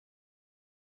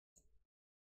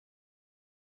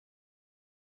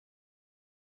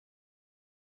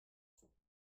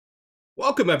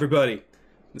Welcome, everybody.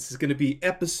 This is going to be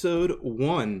episode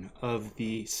 1 of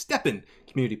the STEPN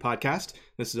Community Podcast.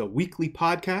 This is a weekly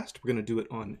podcast. We're going to do it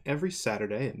on every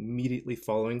Saturday, immediately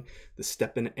following the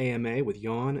STEPN AMA with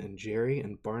Jan and Jerry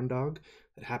and Barndog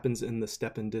that happens in the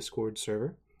STEPN Discord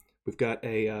server. We've got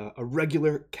a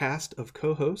regular cast of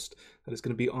co-hosts that is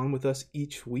going to be on with us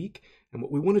each week. And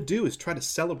what we want to do is try to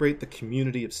celebrate the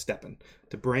community of STEPN,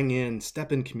 to bring in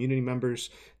STEPN community members,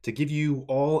 to give you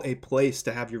all a place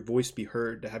to have your voice be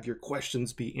heard, to have your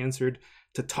questions be answered,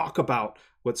 to talk about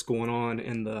what's going on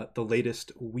in the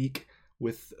latest week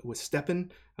with STEPN,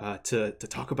 to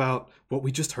talk about what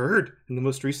we just heard in the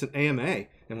most recent AMA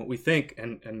and what we think.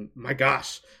 And my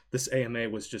gosh, this AMA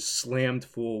was just slammed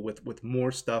full with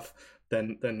more stuff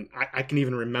than I can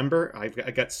even remember. I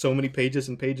got so many pages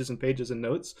and pages and pages and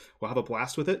notes. We'll have a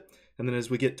blast with it. And then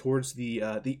as we get towards the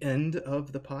end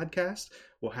of the podcast,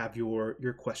 we'll have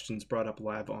your questions brought up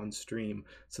live on stream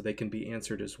so they can be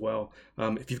answered as well.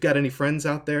 If you've got any friends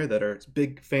out there that are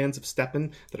big fans of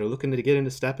STEPN, that are looking to get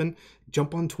into STEPN,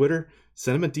 jump on Twitter,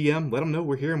 send them a DM, let them know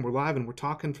we're here and we're live and we're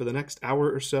talking for the next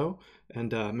hour or so,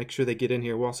 and make sure they get in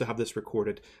here. We'll also have this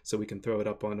recorded so we can throw it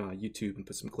up on YouTube and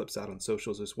put some clips out on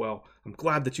socials as well. I'm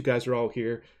glad that you guys are all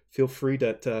here. Feel free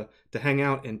to hang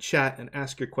out and chat and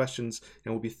ask your questions,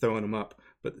 and we'll be throwing them up.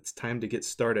 But it's time to get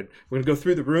started. We're going to go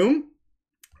through the room,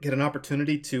 get an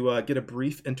opportunity to get a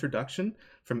brief introduction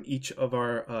from each of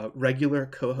our regular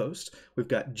co-hosts. We've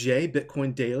got Jay,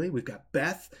 Bitcoin Daily, we've got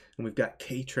Beth, and we've got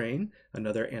K-Train,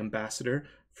 another ambassador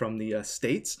from the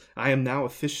States. I am now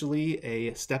officially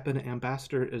a STEPN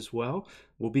ambassador as well.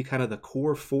 We'll be kind of the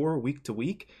core 4 week to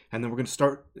week, and then we're going to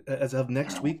start, as of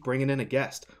next week, bringing in a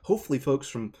guest. Hopefully folks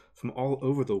from all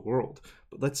over the world.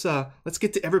 But let's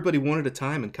get to everybody one at a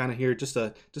time and kind of hear just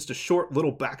a short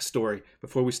little backstory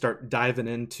before we start diving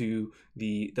into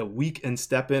the week in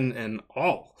STEPN and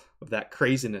all of that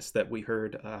craziness that we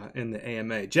heard in the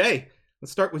AMA. Jay,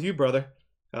 let's start with you, brother.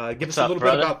 Give us a little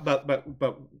bit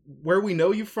about where we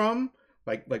know you from,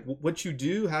 like what you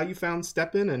do, how you found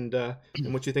STEPN,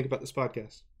 and what you think about this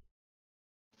podcast.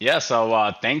 Yeah,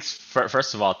 so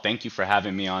first of all, thank you for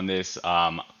having me on this.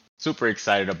 Super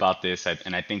excited about this,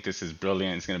 and I think this is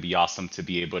brilliant. It's going to be awesome to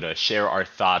be able to share our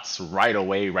thoughts right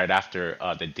away, right after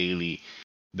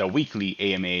the weekly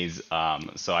AMAs.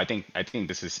 So I think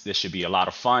this should be a lot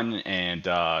of fun, and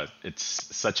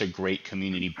it's such a great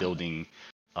community building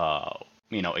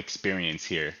experience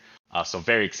here. So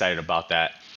very excited about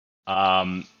that.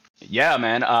 Yeah,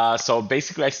 man. So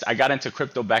basically, I got into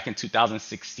crypto back in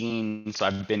 2016. So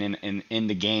I've been in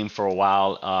the game for a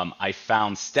while. I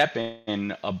found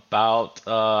STEPN about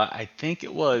I think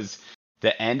it was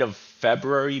the end of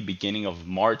February, beginning of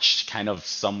March, kind of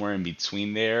somewhere in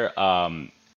between there.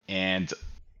 And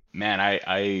man,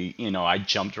 I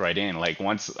jumped right in. Like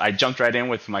once I jumped right in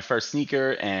with my first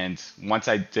sneaker, and once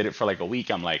I did it for like a week,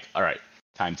 I'm like, all right,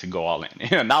 time to go all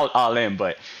in. Not all in,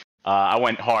 but I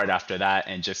went hard after that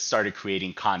and just started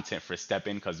creating content for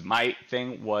STEPN, because my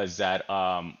thing was that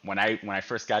when I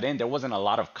first got in, there wasn't a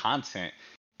lot of content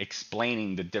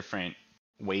explaining the different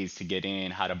ways to get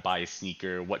in, how to buy a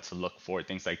sneaker, what to look for,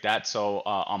 things like that. So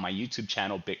on my YouTube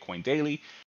channel, Bitcoin Daily,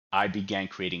 I began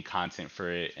creating content for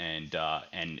it, and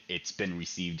it's been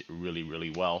received really,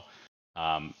 really well.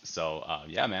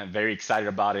 Yeah, man, very excited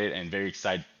about it, and very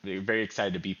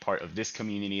excited to be part of this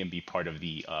community and be part of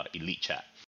the elite chat.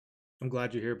 I'm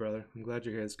glad you're here, brother. I'm glad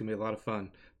you're here. It's going to be a lot of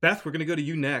fun. Beth, we're going to go to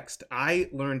you next. I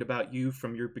learned about you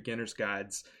from your beginner's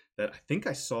guides that I think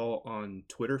I saw on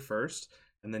Twitter first.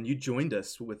 And then you joined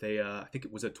us with I think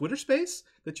it was a Twitter space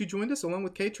that you joined us along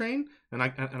with K-Train. And I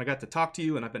got to talk to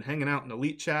you, and I've been hanging out in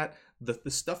Elite Chat. The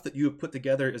stuff that you have put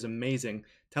together is amazing.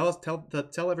 Tell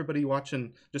everybody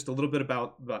watching just a little bit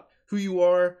about who you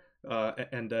are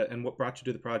and what brought you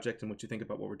to the project and what you think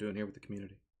about what we're doing here with the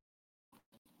community.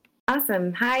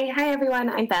 Awesome. Hi everyone.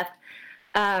 I'm Beth.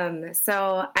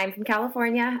 So I'm from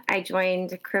California. I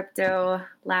joined crypto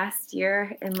last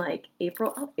year in like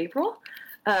April.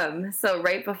 So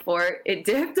right before it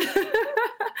dipped.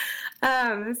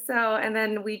 And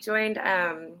then we joined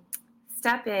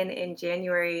STEPN in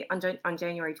January on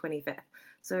January 25th.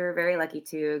 So we were very lucky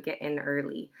to get in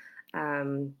early.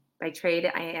 By trade,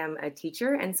 I am a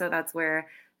teacher, and so that's where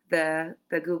the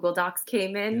Google Docs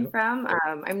came in from.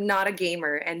 I'm not a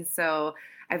gamer, and so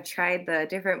I've tried the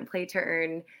different play to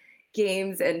earn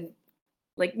games and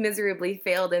like miserably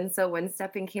failed. And so when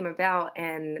STEPN came about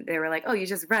and they were like, oh, you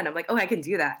just run, I'm like, oh, I can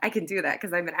do that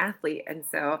because I'm an athlete. And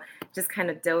so just kind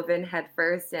of dove in head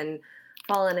first and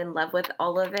fallen in love with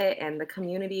all of it. And the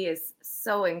community is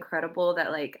so incredible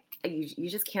that like you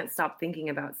just can't stop thinking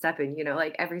about Steppen. You know,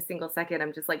 like every single second,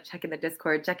 I'm just like checking the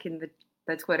Discord, checking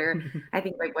the Twitter. I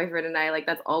think my boyfriend and I, like,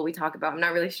 that's all we talk about. I'm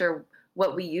not really sure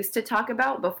what we used to talk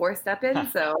about before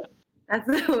Steppen, so that's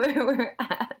where we're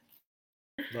at.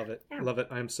 Love it. Yeah. Love it.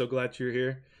 I'm so glad you're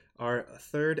here. Our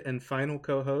third and final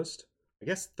co-host, I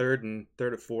guess third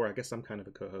of four. I guess I'm kind of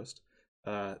a co-host.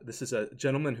 This is a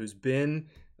gentleman who's been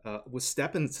with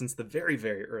Steppen since the very,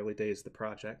 very early days of the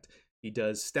project. He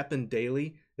does Steppen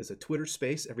Daily as a Twitter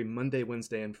space every Monday,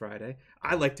 Wednesday, and Friday.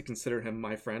 I like to consider him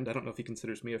my friend. I don't know if he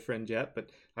considers me a friend yet, but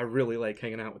I really like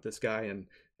hanging out with this guy and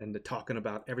talking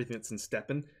about everything that's in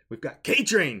Steppen. We've got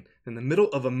K-Train in the middle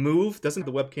of a move. Doesn't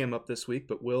have the webcam up this week,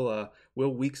 but will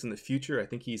weeks in the future. I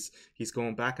think he's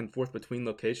going back and forth between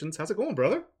locations. How's it going,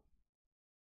 brother?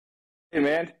 Hey,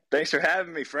 man. Thanks for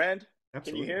having me, friend.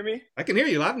 Absolutely. Can you hear me? I can hear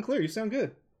you loud and clear. You sound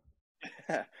good.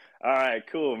 All right,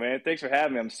 cool, man. Thanks for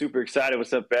having me. I'm super excited.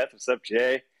 What's up, Beth? What's up,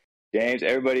 Jay? James,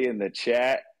 everybody in the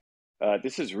chat.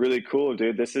 This is really cool,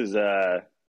 dude. This is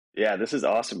this is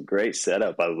awesome. Great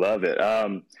setup. I love it.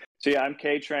 So yeah, I'm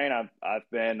K-Train. I've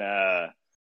been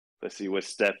with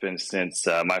Steppen since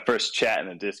my first chat in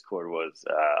the Discord was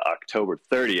October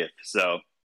 30th. So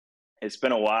it's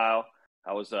been a while.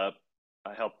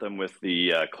 I helped them with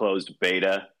the closed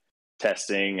beta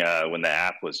testing when the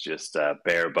app was just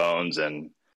bare bones,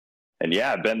 and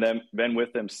yeah, I've been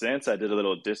with them since. I did a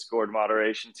little Discord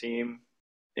moderation team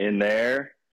in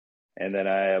there, and then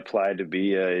I applied to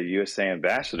be a USA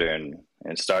ambassador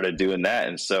and started doing that.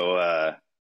 And so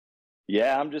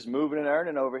yeah, I'm just moving and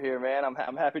earning over here, man.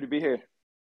 I'm happy to be here.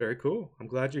 Very cool. I'm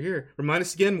glad you're here. Remind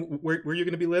us again where you're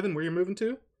going to be living, where you're moving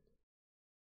to.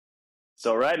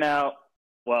 So right now,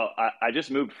 well, I just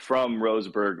moved from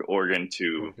Roseburg, Oregon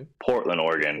to Portland,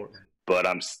 Oregon, but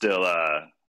I'm still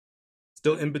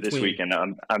in between. This weekend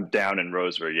I'm down in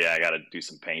Roseburg. Yeah, I got to do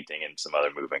some painting and some other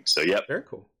moving. So yep. Very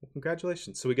cool. Well,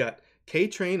 congratulations. So we got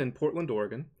K-Train in Portland,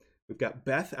 Oregon. We've got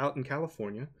Beth out in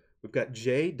California. We've got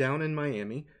Jay down in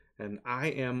Miami, and I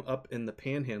am up in the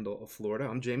Panhandle of Florida.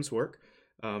 I'm James Work.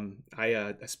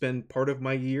 I spend part of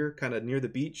my year kind of near the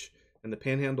beach in the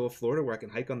Panhandle of Florida, where I can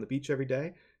hike on the beach every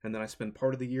day. And then I spend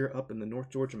part of the year up in the North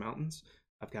Georgia mountains.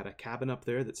 I've got a cabin up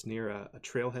there that's near a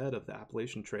trailhead of the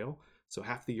Appalachian Trail. So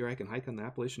half the year I can hike on the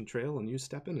Appalachian Trail and use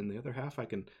Steppen, and the other half I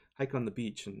can hike on the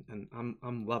beach, and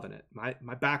I'm loving it.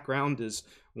 My background is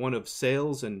one of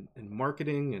sales and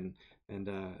marketing and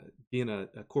being a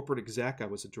corporate exec. I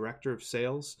was a director of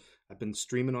sales. I've been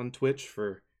streaming on Twitch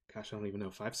for, gosh, I don't even know,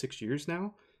 5-6 years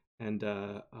now. And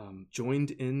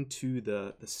joined into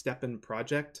the Steppen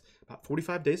project about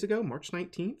 45 days ago, March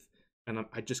 19th. And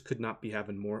I just could not be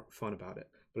having more fun about it.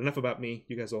 But enough about me.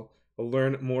 You guys will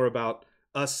learn more about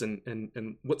us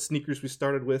and what sneakers we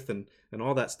started with and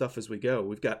all that stuff as we go.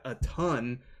 We've got a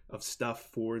ton of stuff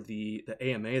for the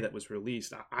AMA that was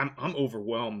released. I'm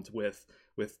overwhelmed with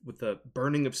the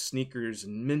burning of sneakers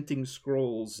and minting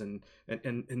scrolls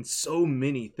and so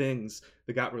many things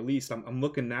that got released. I'm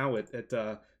looking now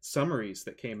at summaries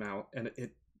that came out, and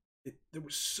it there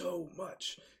was so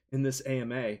much in this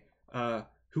AMA.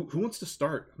 Who wants to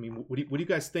start? I mean, what do you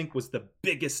guys think was the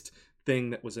biggest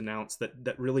thing that was announced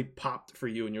that really popped for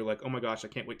you, and you're like, oh my gosh, I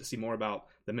can't wait to see more about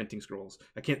the minting scrolls.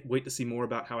 I can't wait to see more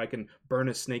about how I can burn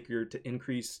a sneaker to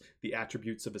increase the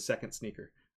attributes of a second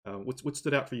sneaker. What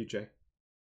stood out for you, Jay?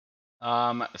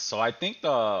 So I think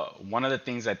one of the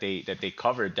things that they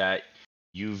covered that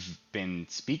you've been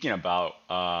speaking about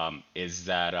is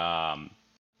that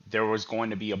there was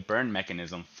going to be a burn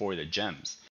mechanism for the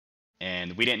gems.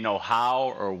 And we didn't know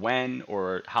how or when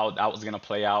or how that was going to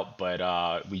play out,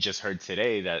 but we just heard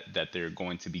today that they're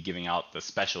going to be giving out the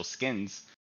special skins.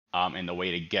 And the way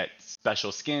to get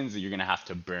special skins, you're going to have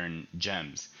to burn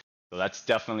gems. So that's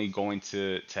definitely going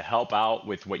to help out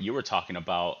with what you were talking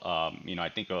about, I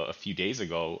think a few days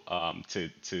ago,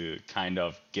 to kind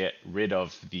of get rid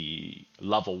of the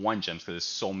level 1 gems, because there's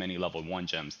so many level 1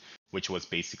 gems, which was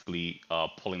basically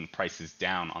pulling prices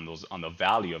down on the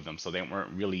value of them. So they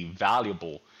weren't really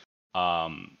valuable.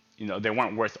 They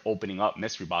weren't worth opening up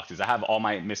mystery boxes. I have all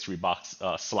my mystery box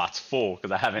slots full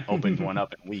because I haven't opened one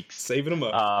up in weeks. Saving them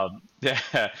up.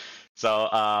 Yeah. So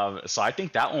I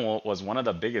think that one was one of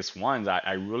the biggest ones.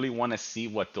 I really want to see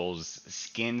what those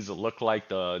skins look like.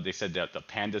 They said that the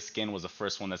panda skin was the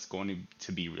first one that's going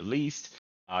to be released.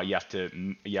 You have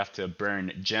to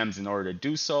burn gems in order to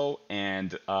do so.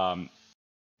 And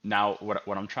now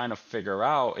what I'm trying to figure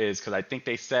out is, because I think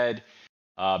they said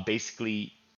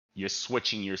basically you're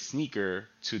switching your sneaker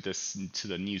to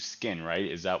the new skin, right?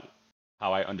 Is that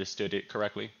how I understood it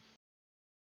correctly?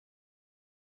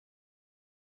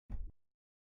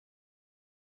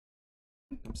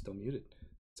 I'm still muted.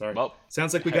 Sorry. Well,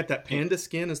 sounds like we got that panda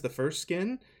skin as the first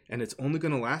skin, and it's only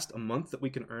going to last a month that we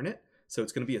can earn it. So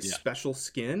it's going to be a special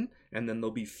skin, and then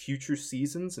there'll be future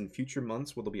seasons and future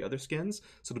months where there'll be other skins.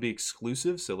 So it'll be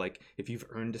exclusive. So like if you've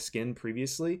earned a skin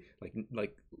previously,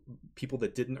 like people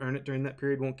that didn't earn it during that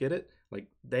period won't get it. Like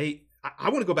I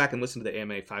want to go back and listen to the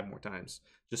AMA 5 more times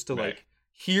just to like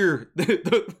hear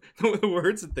the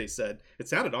words that they said. It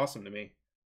sounded awesome to me.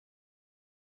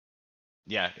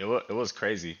 Yeah, it was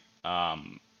crazy.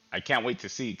 I can't wait to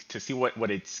see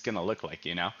what it's gonna look like,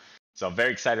 you know. So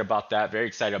very excited about that. Very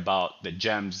excited about the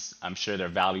gems. I'm sure their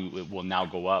value will now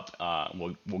go up.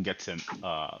 We'll get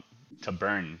to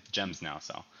burn gems now.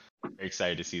 So very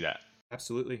excited to see that.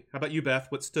 Absolutely. How about you, Beth?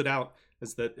 What stood out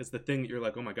as the thing that you're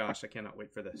like, oh my gosh, I cannot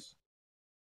wait for this?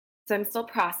 So I'm still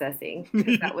processing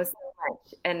because that was so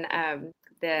much. And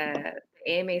the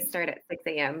AMA start at 6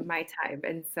 a.m. my time.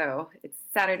 And so it's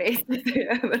Saturday, 6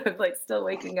 a.m. and I'm like still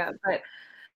waking up. But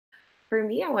for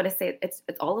me, I want to say it's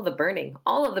all of the burning,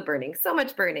 so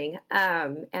much burning.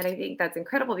 And I think that's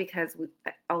incredible because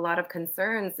a lot of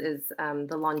concerns is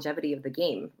the longevity of the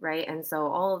game, right? And so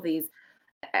all of these,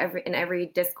 every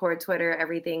Discord, Twitter,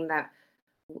 everything that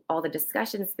all the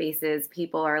discussion spaces,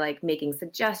 people are like making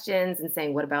suggestions and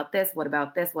saying, what about this? What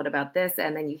about this? What about this?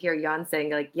 And then you hear Jan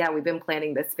saying like, yeah, we've been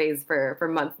planning this phase for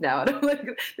months now. And I'm like,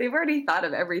 they've already thought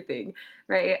of everything,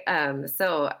 right?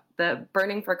 So the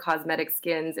burning for cosmetic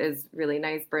skins is really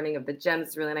nice. Burning of the gems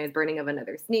is really nice. Burning of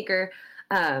another sneaker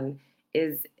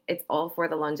it's all for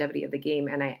the longevity of the game.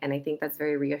 And I think that's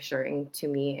very reassuring to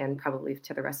me and probably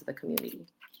to the rest of the community.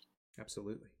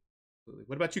 Absolutely.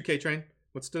 What about you, K-Train?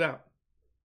 What stood out?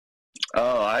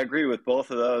 Oh, I agree with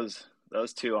both of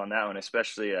those two on that one,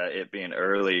 especially it being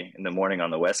early in the morning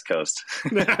on the West Coast.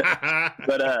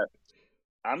 But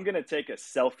I'm going to take a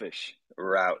selfish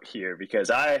route here because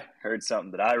I heard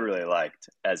something that I really liked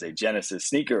as a Genesis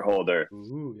sneaker holder.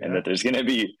 Ooh, yeah. And that there's going to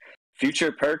be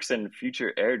future perks and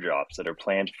future airdrops that are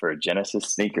planned for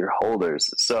Genesis sneaker holders.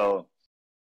 So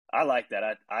I like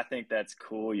that. I think that's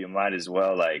cool. You might as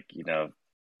well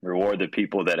reward the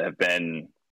people that have been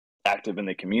active in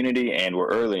the community and were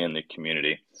early in the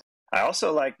community. I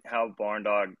also like how Barn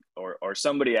Dog or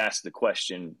somebody asked the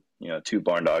question, to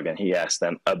Barn Dog, and he asked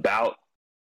them about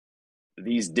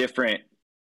these different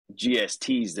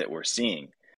GSTs that we're seeing.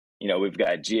 We've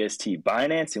got GST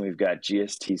Binance and we've got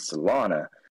GST Solana,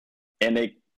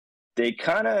 and they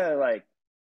kind of like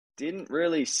didn't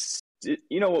really,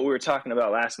 what we were talking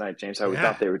about last night, James, how we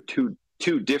thought they were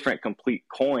two different complete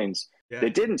coins. Yeah.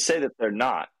 They didn't say that they're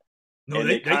not. No,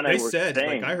 they said,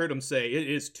 saying, I heard them say it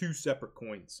is two separate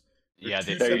coins.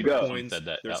 There you go. Coins.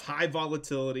 There's high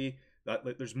volatility.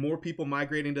 There's more people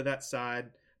migrating to that side.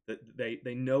 That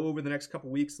they know over the next couple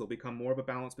of weeks there'll become more of a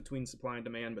balance between supply and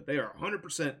demand, but they are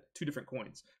 100% two different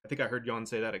coins. I think I heard Jan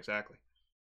say that exactly.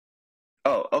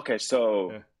 Oh, okay.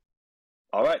 So,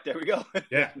 all right, there we go.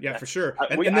 Yeah, for sure.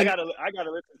 I gotta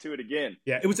listen to it again.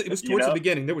 Yeah, it was towards the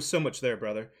beginning. There was so much there,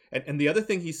 brother. And the other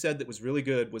thing he said that was really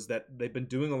good was that they've been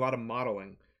doing a lot of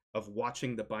modeling of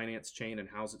watching the Binance chain and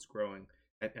how's it's growing.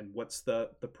 And what's the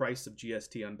price of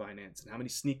GST on Binance and how many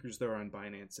sneakers there are on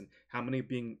Binance and how many are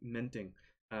being minting.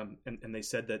 And they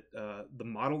said that the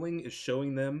modeling is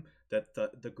showing them that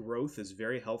the growth is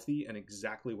very healthy and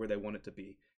exactly where they want it to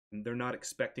be. And they're not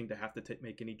expecting to have to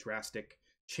make any drastic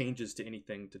changes to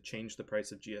anything to change the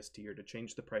price of GST or to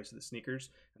change the price of the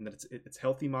sneakers. And that it's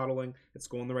healthy modeling. It's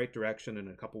going the right direction. In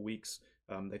a couple weeks,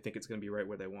 they think it's going to be right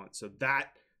where they want. So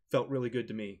that felt really good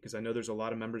to me because I know there's a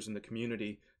lot of members in the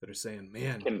community that are saying,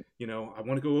 man, I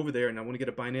want to go over there and I want to get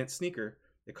a Binance sneaker.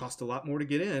 It costs a lot more to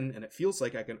get in, and it feels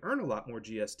like I can earn a lot more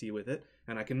GST with it,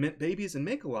 and I can mint babies and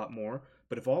make a lot more.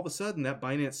 But if all of a sudden that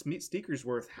Binance sneaker's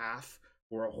worth half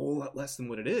or a whole lot less than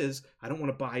what it is, I don't want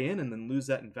to buy in and then lose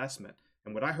that investment.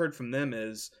 And what I heard from them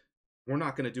is, we're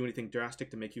not going to do anything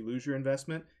drastic to make you lose your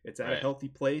investment. It's at a healthy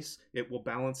place. It will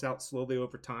balance out slowly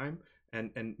over time,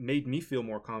 and made me feel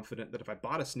more confident that if I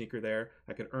bought a sneaker there,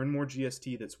 I could earn more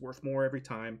GST that's worth more every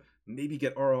time, maybe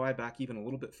get ROI back even a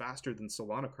little bit faster than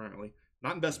Solana currently.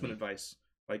 Not investment advice.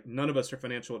 Like, none of us are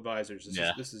financial advisors.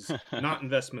 This is not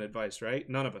investment advice, right?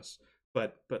 None of us.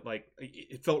 But like,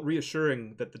 it felt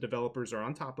reassuring that the developers are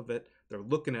on top of it. They're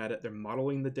looking at it. They're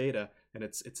modeling the data, and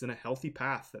it's in a healthy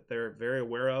path that they're very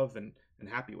aware of and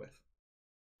happy with.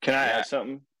 Can I add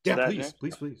something? Yeah, that,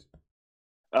 please.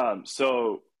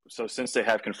 So since they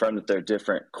have confirmed that they're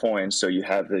different coins, so you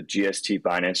have the GST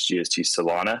Binance, GST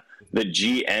Solana, the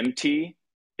GMT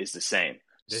is the same.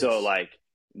 So like,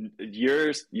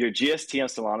 your GST on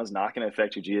Solana is not going to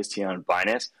affect your GST on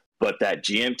Binance, but that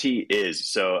GMT is.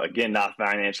 So again, not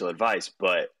financial advice,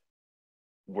 but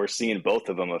we're seeing both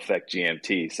of them affect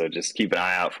GMT. So just keep an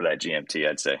eye out for that GMT,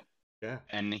 I'd say. Yeah.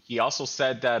 And he also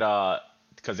said that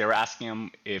because they were asking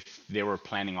him if they were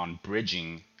planning on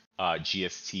bridging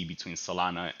GST between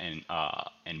Solana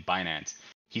and Binance.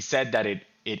 He said that it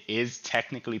is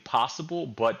technically possible,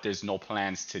 but there's no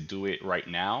plans to do it right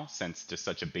now since there's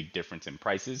such a big difference in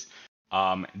prices.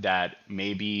 That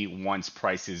maybe once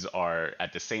prices are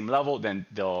at the same level, then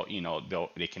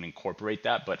they can incorporate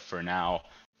that. But for now,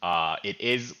 it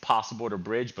is possible to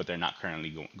bridge, but they're not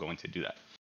currently going to do that.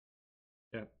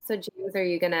 Yeah. So James, are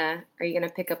you gonna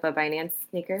pick up a Binance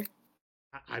sneaker?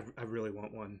 I really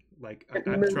want one. Like I'm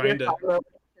trying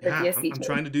I'm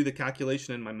trying to do the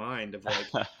calculation in my mind of like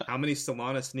how many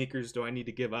Solana sneakers do I need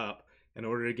to give up in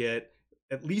order to get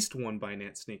at least one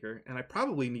Binance sneaker, and I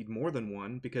probably need more than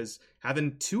one because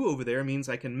having two over there means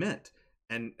I can mint.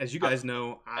 And as you guys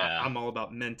know, I'm all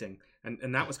about minting,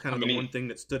 and that was kind of the one thing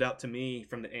that stood out to me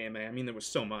from the AMA. I mean, there was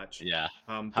so much. Yeah.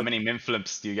 How many mint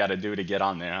flips do you got to do to get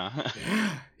on there, huh?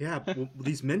 Yeah. Well,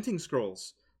 these minting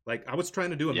scrolls. Like I was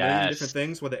trying to do a million different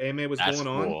things while the AMA was going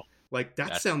on. Like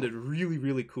that sounded really,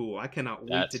 really cool. I cannot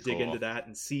wait to dig into that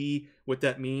and see what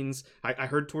that means. I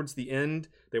heard towards the end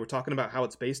they were talking about how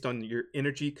it's based on your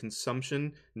energy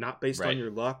consumption, not based on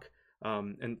your luck.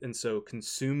 And so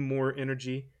consume more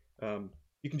energy.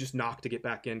 You can just knock to get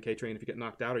back in, K-Train, if you get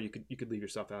knocked out, or you could leave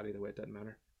yourself out. Either way, it doesn't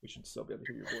matter. We should still be able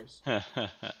to hear your voice.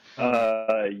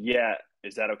 Yeah.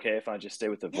 Is that okay if I just stay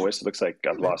with the voice? It looks like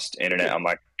I've lost internet on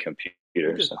my computer.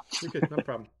 You're good. So. You're good. No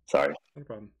problem. Sorry. No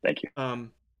problem. Thank you.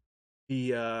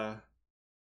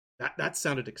 That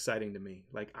sounded exciting to me.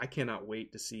 Like I cannot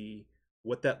wait to see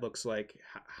what that looks like,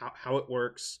 how it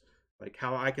works, like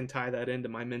how I can tie that into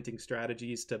my minting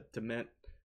strategies to mint,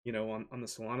 on the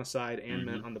Solana side and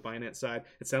mint on the Binance side.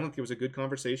 It sounded like there was a good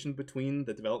conversation between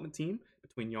the development team,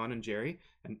 between Jan and Jerry,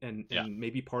 and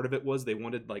maybe part of it was they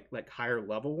wanted like higher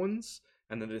level ones,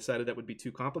 and then they decided that would be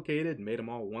too complicated and made them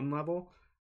all one level.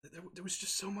 There was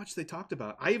just so much they talked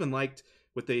about. I even liked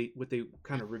what they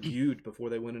kind of reviewed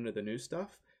before they went into the new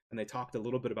stuff, and they talked a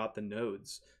little bit about the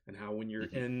nodes and how when you're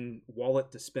in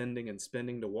wallet to spending and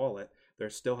spending to wallet, there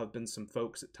still have been some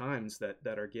folks at times that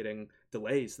are getting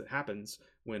delays that happens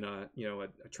when a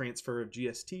transfer of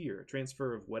GST or a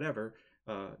transfer of whatever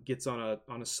gets on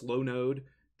a slow node,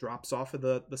 drops off of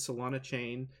the Solana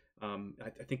chain.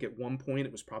 I think at one point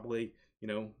it was probably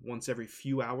once every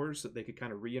few hours that they could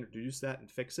kind of reintroduce that and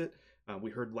fix it. We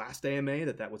heard last AMA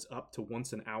that was up to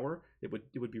once an hour. It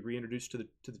would be reintroduced to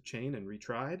the chain and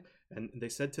retried. And they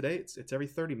said today it's every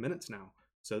 30 minutes now.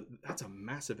 So that's a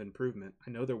massive improvement.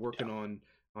 I know they're working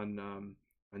on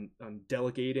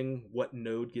delegating what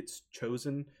node gets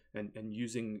chosen and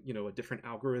using a different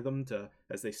algorithm to,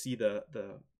 as they see the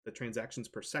transactions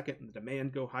per second and the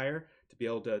demand go higher, to be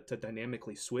able to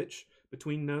dynamically switch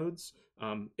between nodes.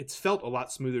 It's felt a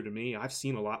lot smoother to me. I've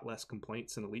seen a lot less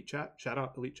complaints in Elite Chat. Shout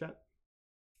out Elite Chat.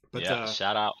 But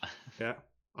shout out. Yeah,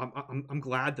 I'm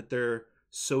glad that they're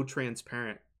so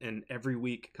transparent and every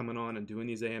week coming on and doing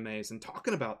these AMAs and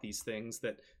talking about these things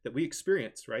that we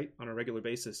experience right on a regular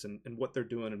basis and what they're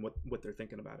doing and what they're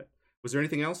thinking about it. Was there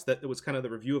anything else that was kind of the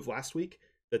review of last week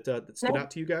that stood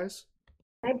out to you guys?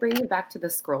 Can I bring you back to the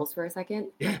scrolls for a second?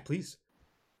 Yeah, please.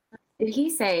 Did he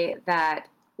say that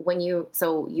when you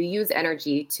use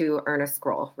energy to earn a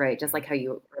scroll, right? Just like how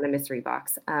you earn a mystery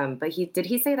box. But did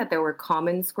he say that there were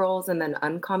common scrolls and then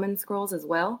uncommon scrolls as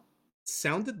well?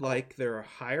 Sounded like there are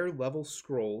higher level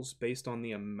scrolls based on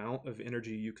the amount of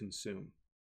energy you consume.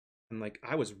 And like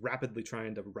I was rapidly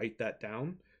trying to write that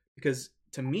down because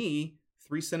to me,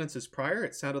 3 sentences prior,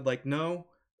 it sounded like no,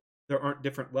 there aren't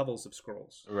different levels of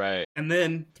scrolls. Right. And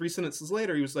then 3 sentences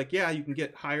later, he was like, yeah, you can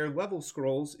get higher level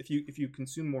scrolls if you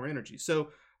consume more energy. So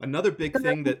another big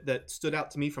thing that stood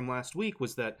out to me from last week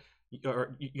was that,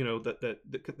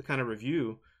 the kind of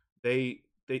review, they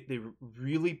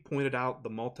really pointed out the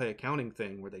multi-accounting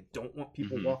thing where they don't want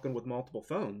people walking with multiple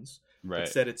phones. Right. It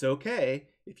said it's okay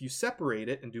if you separate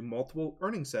it and do multiple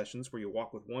earning sessions where you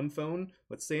walk with one phone,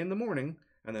 let's say in the morning,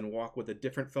 and then walk with a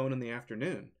different phone in the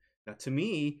afternoon. Now, to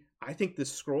me, I think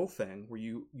this scroll thing where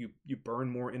you burn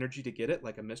more energy to get it,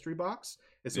 like a mystery box,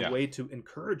 is a way to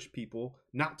encourage people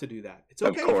not to do that. It's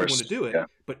okay if you want to do it,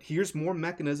 but here's more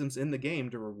mechanisms in the game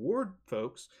to reward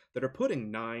folks that are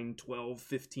putting 9, 12,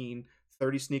 15,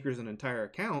 30 sneakers in an entire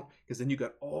account, because then you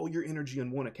got all your energy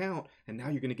in one account, and now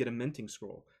you're going to get a minting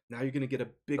scroll. Now you're going to get a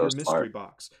bigger mystery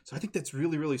box. So I think that's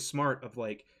really, really smart of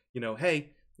like,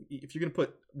 hey, if you're going to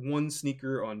put one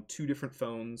sneaker on two different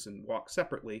phones and walk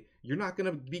separately, you're not going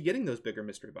to be getting those bigger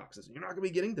mystery boxes. You're not going to be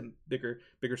getting the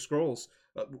bigger scrolls.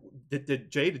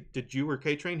 Did you or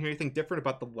K-Train hear anything different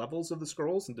about the levels of the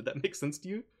scrolls, and did that make sense to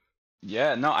you?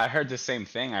 Yeah, no, I heard the same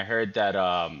thing. I heard that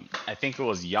I think it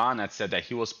was Jan that said that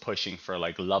he was pushing for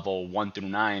like level 1 through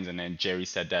 9s, and then Jerry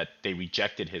said that they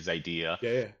rejected his idea.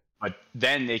 Yeah. But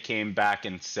then they came back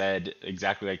and said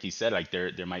exactly like he said, like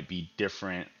there might be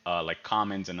different like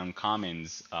commons and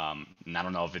uncommons. And I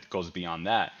don't know if it goes beyond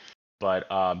that, but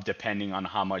depending on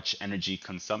how much energy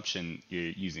consumption you're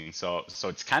using. So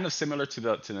it's kind of similar to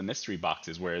the mystery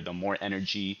boxes, where the more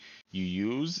energy you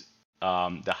use,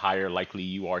 the higher likely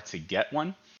you are to get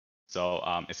one. So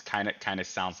it's kind of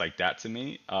sounds like that to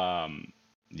me.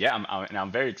 Yeah,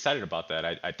 I'm very excited about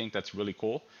that. I think that's really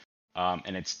cool.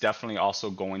 And it's definitely also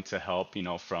going to help,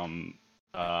 from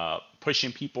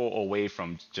pushing people away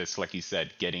from, just like you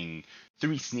said, getting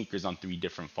 3 sneakers on 3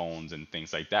 different phones and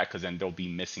things like that, because then they'll be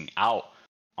missing out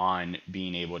on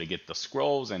being able to get the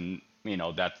scrolls, and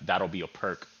that'll be a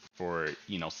perk for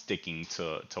sticking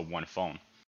to one phone.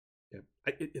 Yeah,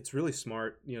 it's really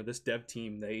smart. This dev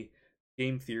team, they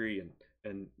game theory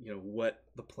and what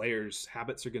the players'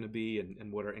 habits are going to be,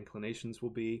 and what our inclinations will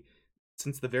be.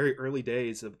 Since the very early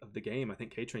days of the game, I think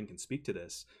K-Train can speak to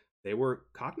this. They were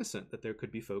cognizant that there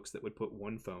could be folks that would put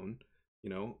one phone,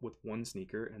 with one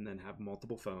sneaker, and then have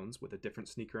multiple phones with a different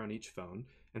sneaker on each phone.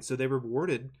 And so they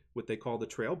rewarded what they call the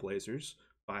trailblazers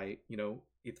by,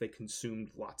 if they consumed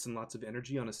lots and lots of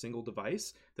energy on a single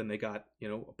device, then they got,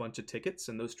 a bunch of tickets,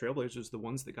 and those trailblazers are the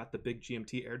ones that got the big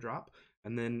GMT airdrop.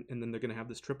 And then they're going to have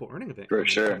this triple earning event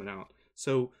coming out.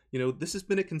 So, this has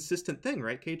been a consistent thing,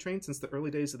 right, K-Train, since the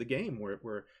early days of the game, where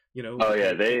Oh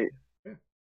yeah,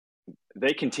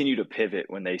 they continue to pivot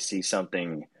when they see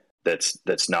something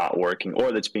that's not working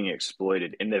or that's being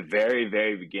exploited. In the very,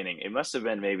 very beginning, it must have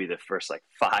been maybe the first like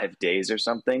 5 days or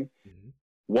something. Mm-hmm.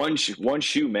 One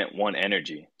shoe meant 1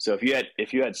 energy. So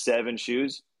if you had 7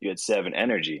 shoes, you had 7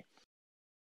 energy.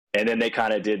 And then they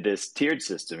kind of did this tiered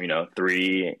system,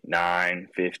 3, 9,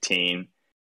 15.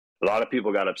 A lot of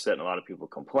people got upset and a lot of people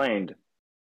complained.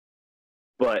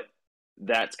 But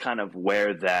that's kind of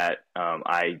where that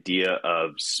idea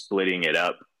of splitting it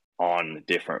up on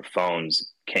different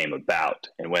phones came about.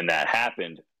 And when that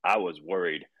happened, I was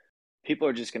worried. People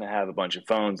are just going to have a bunch of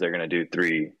phones. They're going to do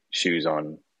 3 shoes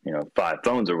on, 5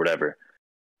 phones or whatever.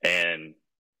 And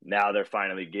now they're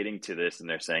finally getting to this, and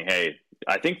they're saying, hey,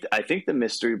 I think the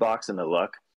mystery box and the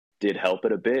luck did help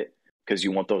it a bit, because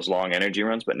you want those long energy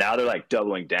runs. But now they're like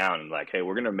doubling down and like, hey,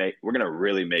 we're gonna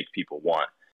really make people want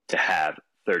to have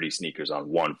 30 sneakers on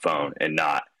 1 phone and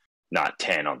not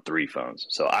 10 on 3 phones.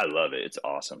 So I love it. It's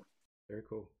awesome. Very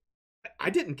cool. I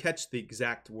didn't catch the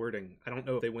exact wording. I don't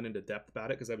know if they went into depth about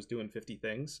it, because I was doing 50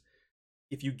 things.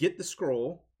 If you get the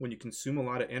scroll when you consume a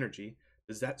lot of energy,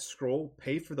 does that scroll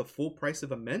pay for the full price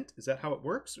of a mint? Is that how it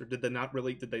works? Or did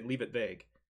they leave it vague?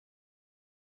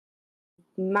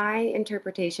 My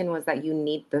interpretation was that you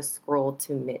need the scroll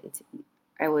to mint.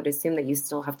 I would assume that you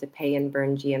still have to pay and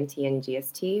burn GMT and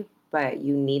GST, but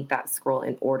you need that scroll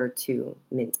in order to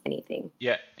mint anything.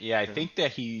 Yeah. I think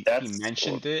that he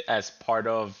mentioned it as part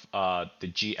of as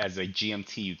a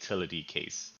GMT utility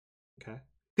case. Okay.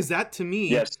 Because that, to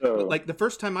me, like the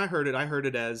first time I heard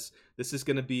it as this is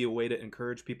going to be a way to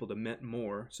encourage people to mint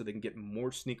more, so they can get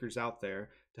more sneakers out there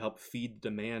to help feed the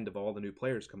demand of all the new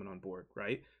players coming on board,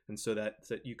 right? And so that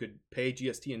you could pay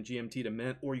GST and GMT to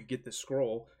mint, or you get the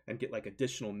scroll and get like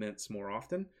additional mints more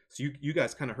often. So you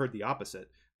guys kind of heard the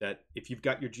opposite, that if you've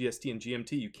got your GST and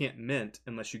GMT, you can't mint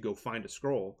unless you go find a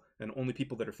scroll, and only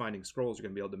people that are finding scrolls are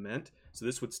going to be able to mint. So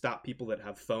this would stop people that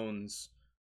have phones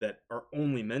that are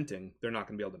only minting. They're not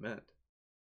going to be able to mint.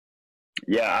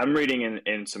 Yeah, I'm reading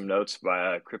in some notes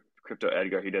by Crypto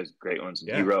Edgar. He does great ones.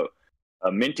 Yeah. He wrote,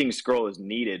 a minting scroll is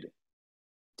needed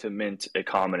to mint a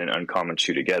common and uncommon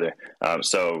shoe together.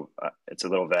 So it's a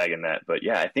little vague in that. But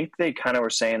yeah, I think they kind of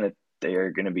were saying that they are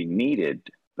going to be needed,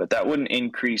 but that wouldn't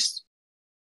increase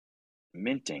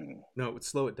minting. No, it would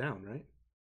slow it down, right?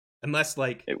 Unless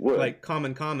like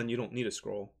common, you don't need a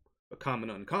scroll. But common,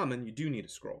 uncommon, you do need a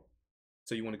scroll.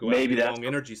 So you want to go out and do long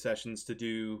energy sessions to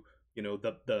do,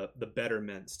 the better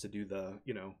mints, to do the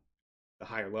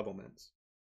higher level mints.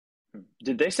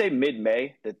 Did they say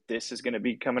mid-May that this is going to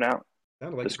be coming out?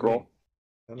 Like the scroll?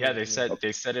 Yeah, they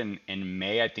said in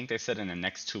May. I think they said in the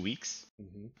next 2 weeks.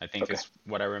 Mm-hmm. I think is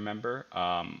what I remember.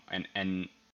 And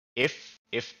if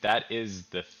that is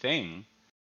the thing,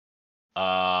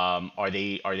 are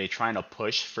they trying to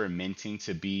push for minting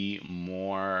to be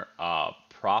more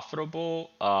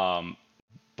profitable,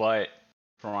 but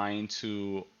trying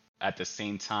to at the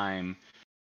same time,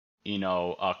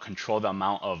 control the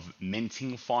amount of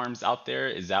minting farms out there?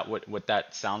 Is that what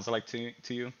that sounds like to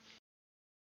you?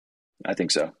 I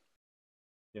think so.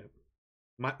 Yeah.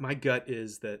 My gut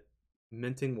is that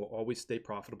minting will always stay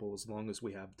profitable as long as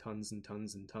we have tons and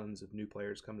tons and tons of new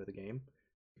players come to the game,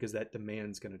 because that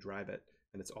demand's going to drive it.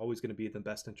 And it's always going to be in the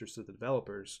best interest of the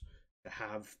developers to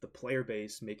have the player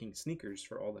base making sneakers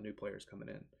for all the new players coming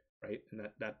in, right? And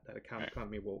that account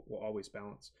economy will always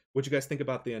balance. What do you guys think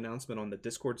about the announcement on the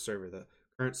Discord server? The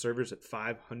current server's at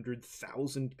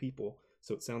 500,000 people,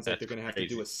 so it sounds like they're going to have to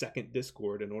do a second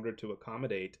Discord in order to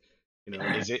accommodate.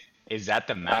 Is that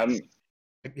the max?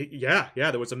 Yeah.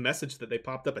 There was a message that they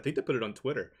popped up. I think they put it on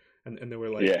Twitter, and they were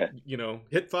like,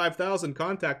 hit 5,000,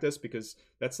 contact us, because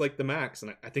that's like the max.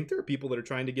 And I think there are people that are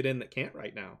trying to get in that can't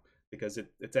right now because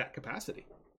it's at capacity.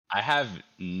 I have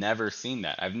never seen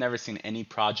that. I've never seen any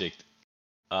project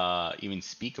even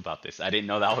speak about this. I didn't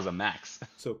know that was a max.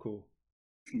 So cool.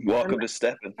 Welcome to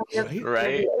STEPN.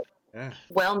 Right? Yeah.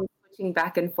 Well, switching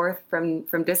back and forth from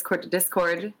Discord to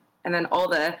Discord, and then all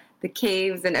the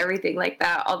caves and everything like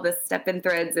that, all the STEPN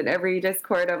threads in every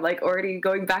Discord, I'm like already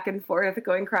going back and forth,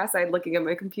 going cross-eyed looking at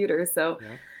my computer. So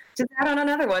just add on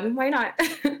another one. Why not?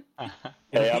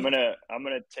 Hey, I'm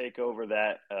gonna take over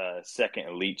that second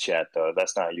elite chat though.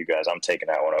 That's not you guys. I'm taking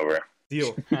that one over.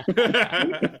 Deal. At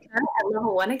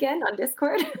level 1 again on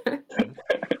Discord.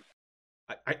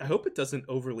 I hope it doesn't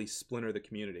overly splinter the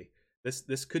community.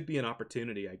 This could be an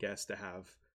opportunity, I guess, to have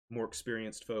more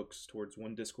experienced folks towards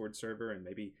one Discord server and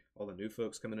maybe all the new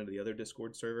folks coming into the other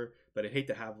Discord server. But I'd hate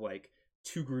to have like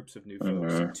 2 groups of new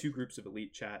folks and 2 groups of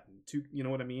elite chat and 2, you know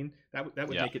what I mean? That would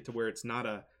make it to where it's not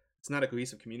a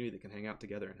cohesive community that can hang out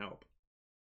together and help.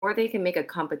 Or they can make a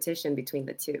competition between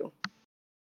the 2.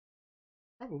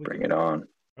 Probably bring it on.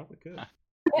 Probably could.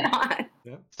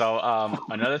 Yeah. So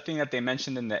another thing that they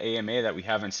mentioned in the AMA that we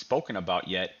haven't spoken about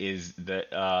yet is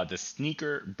the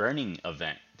sneaker burning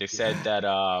event. They said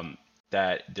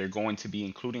that they're going to be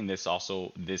including this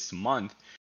also this month,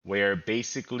 where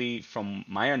basically, from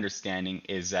my understanding,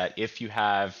 is that if you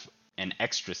have an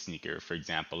extra sneaker, for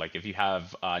example, like if you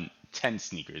have 10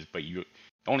 sneakers, but you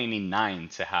only need 9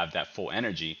 to have that full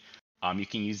energy, you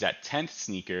can use that 10th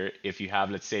sneaker if you have,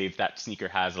 let's say, if that sneaker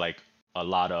has like a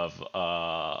lot of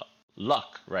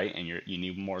luck, right? And you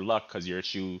need more luck because your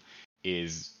shoe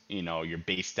is, your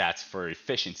base stats for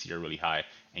efficiency are really high,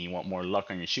 and you want more luck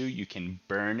on your shoe, you can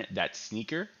burn that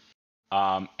sneaker,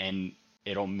 and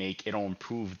it'll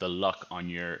improve the luck on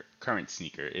your current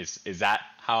sneaker. Is that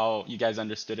how you guys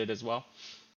understood it as well?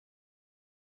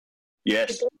 Yes.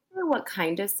 Did they say what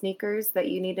kind of sneakers that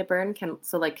you need to burn?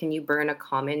 Can you burn a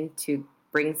common to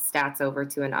bring stats over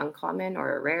to an uncommon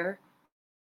or a rare?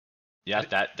 Yeah,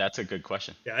 that's a good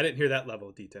question. Yeah, I didn't hear that level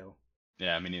of detail.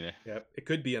 Yeah, me neither. Yeah, it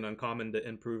could be an uncommon to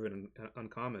improve an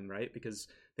uncommon, right? Because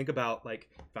think about, like,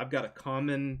 if I've got a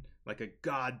common, like a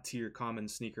god tier common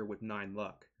sneaker with 9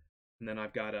 luck, and then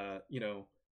I've got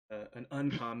an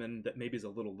uncommon that maybe is a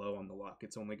little low on the luck.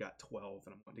 It's only got 12,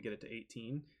 and I'm wanting to get it to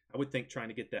 18. I would think trying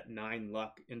to get that 9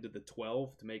 luck into the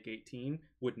 12 to make 18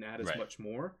 wouldn't add as much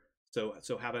more. So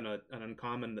having an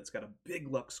uncommon that's got a big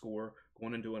luck score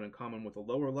going into an uncommon with a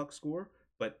lower luck score,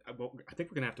 but I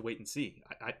think we're gonna have to wait and see.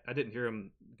 I didn't hear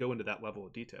him go into that level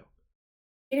of detail.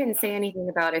 He didn't say anything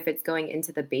about if it's going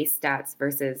into the base stats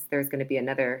versus there's going to be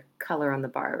another color on the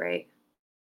bar, right?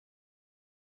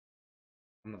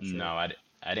 I'm not sure. No,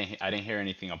 I didn't hear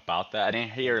anything about that. I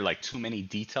didn't hear like too many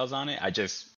details on it.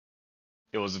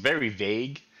 It was very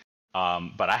vague.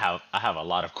 But I have a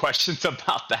lot of questions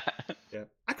about that. Yeah,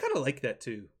 I kind of like that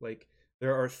too. Like,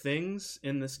 there are things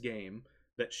in this game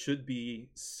that should be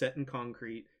set in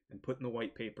concrete and put in the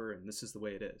white paper, and this is the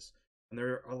way it is. And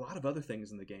there are a lot of other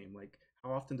things in the game, like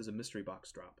how often does a mystery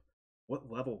box drop?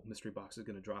 What level mystery box is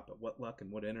going to drop at what luck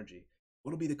and what energy?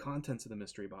 What'll be the contents of the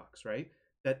mystery box, right?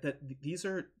 That these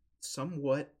are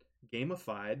somewhat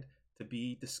gamified to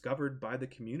be discovered by the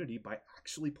community by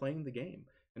actually playing the game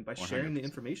and by sharing 100%. the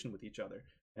information with each other.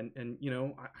 And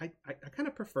I kind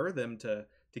of prefer them to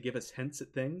give us hints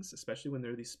at things, especially when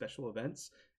there are these special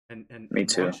events, and Me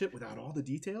too. launch it without all the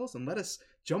details and let us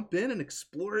jump in and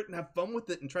explore it and have fun with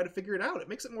it and try to figure it out. It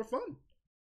makes it more fun.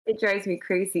 It drives me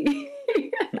crazy.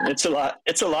 It's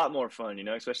a lot more fun,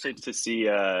 especially to see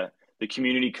the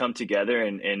community come together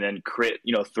and then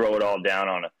throw it all down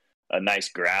on a nice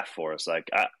graph for us. Like,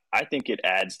 I think it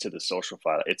adds to the social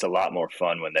file. It's a lot more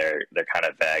fun when they're kind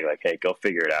of vague, like, hey, go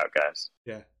figure it out, guys.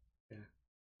 Yeah.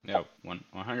 Yeah,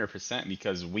 100%,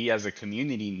 because we as a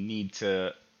community need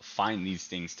to find these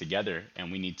things together,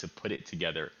 and we need to put it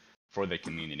together for the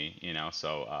community,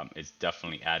 so it's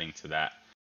definitely adding to that.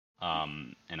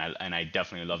 And I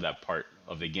definitely love that part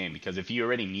of the game, because if you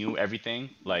already knew everything,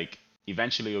 like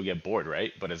eventually you'll get bored,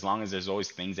 right? But as long as there's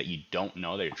always things that you don't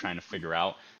know that you're trying to figure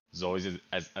out, there's always,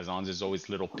 as long as there's always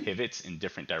little pivots in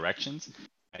different directions,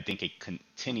 I think it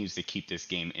continues to keep this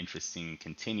game interesting,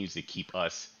 continues to keep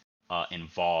us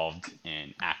involved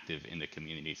and active in the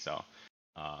community. So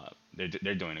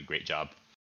they're doing a great job.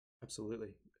 Absolutely.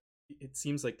 It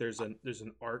seems like there's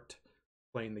an art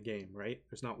playing the game, right?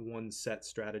 There's not one set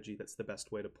strategy that's the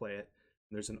best way to play it.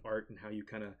 There's an art in how you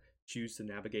kind of choose to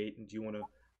navigate, and do you want to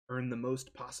earn the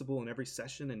most possible in every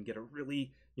session and get a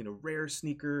really, rare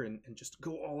sneaker and just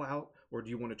go all out, or do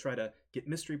you want to try to get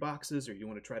mystery boxes, or you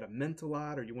want to try to mint a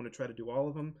lot, or you want to try to do all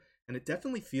of them? And it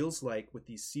definitely feels like with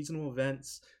these seasonal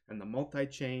events and the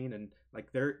multi-chain, and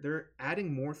like they're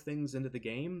adding more things into the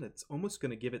game that's almost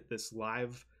going to give it this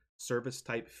live service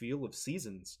type feel of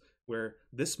seasons, where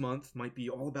this month might be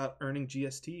all about earning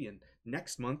GST, and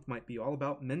next month might be all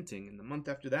about minting, and the month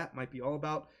after that might be all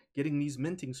about getting these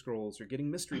minting scrolls or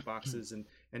getting mystery boxes, and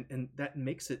that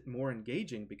makes it more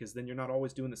engaging, because then you're not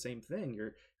always doing the same thing.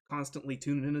 You're constantly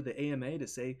tuning into the AMA to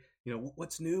say,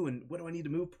 what's new and what do I need to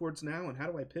move towards now and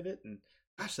how do I pivot, and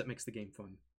gosh, that makes the game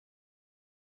fun.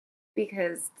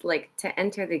 Because like to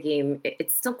enter the game,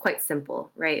 it's still quite simple,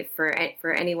 right?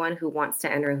 For anyone who wants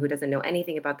to enter, who doesn't know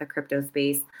anything about the crypto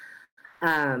space,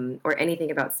 or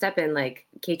anything about STEPN, like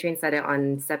K-Train said it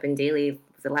on STEPN Daily,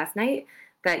 was it last night,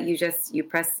 that you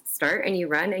press start and you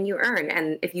run and you earn.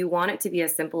 And if you want it to be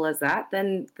as simple as that,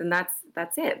 then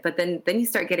that's it. But then you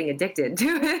start getting addicted to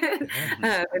it.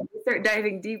 And you start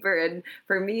diving deeper. And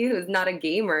for me, who's not a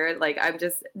gamer, like I'm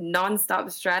just nonstop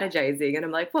strategizing, and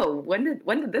I'm like, whoa, when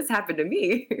did this happen to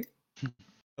me?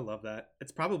 I love that.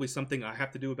 It's probably something I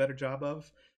have to do a better job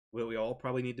of. What we all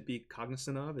probably need to be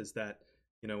cognizant of is that,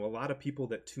 a lot of people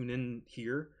that tune in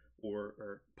here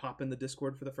or pop in the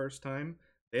Discord for the first time,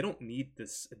 they don't need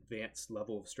this advanced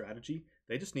level of strategy.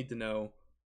 They just need to know,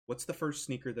 what's the first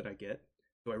sneaker that I get?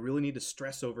 Do I really need to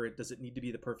stress over it? Does it need to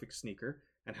be the perfect sneaker?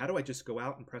 And how do I just go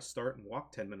out and press start and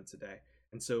walk 10 minutes a day?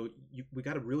 And so we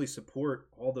got to really support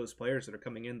all those players that are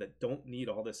coming in that don't need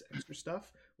all this extra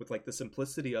stuff, with like the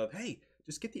simplicity of, hey,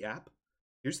 just get the app.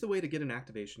 Here's the way to get an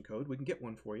activation code. We can get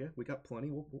one for you. We got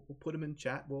plenty. We'll put them in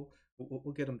chat. We'll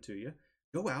get them to you.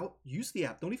 Go out, use the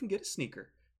app. Don't even get a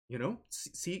sneaker.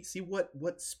 See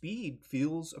what speed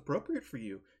feels appropriate for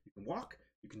you. You can walk,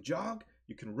 you can jog,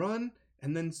 you can run,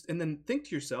 and then think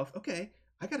to yourself, okay,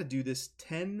 I got to do this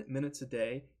 10 minutes a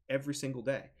day every single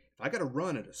day. If I got to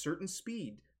run at a certain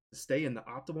speed to stay in the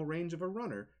optimal range of a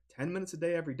runner, 10 minutes a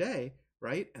day every day,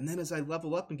 right? And then as I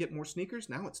level up and get more sneakers,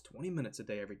 now it's 20 minutes a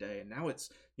day every day, and now it's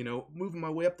moving my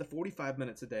way up to 45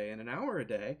 minutes a day and an hour a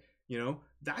day.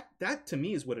 That to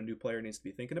me is what a new player needs to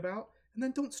be thinking about. And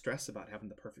then don't stress about having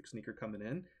the perfect sneaker coming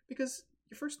in, because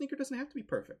your first sneaker doesn't have to be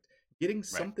perfect. Getting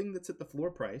something that's at the floor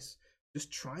price,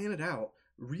 just trying it out,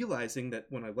 realizing that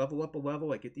when I level up a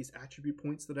level, I get these attribute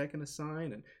points that I can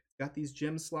assign, and got these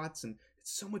gem slots, and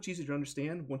it's so much easier to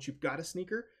understand once you've got a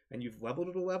sneaker and you've leveled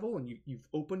it a level and you've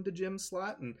opened a gem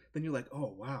slot, and then you're like,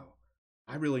 oh wow,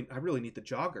 I really need the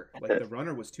jogger. Like the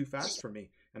runner was too fast for me,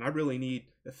 and I really need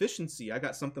efficiency. I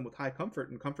got something with high comfort,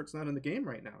 and comfort's not in the game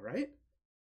right now, right?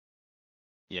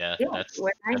 Yeah, Yeah, that's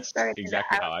when I that's started,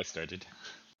 exactly how I started.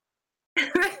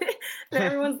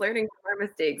 everyone's learning from our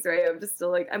mistakes, right? I'm just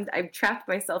still like, I've trapped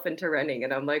myself into running,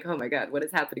 and I'm like, oh my God, what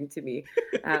is happening to me?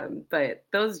 But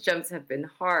those jumps have been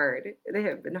hard. They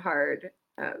have been hard.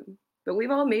 But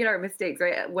we've all made our mistakes,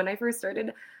 right? When I first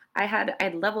started,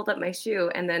 I'd leveled up my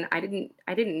shoe, and then I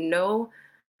didn't know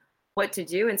what to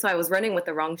do, and so I was running with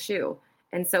the wrong shoe.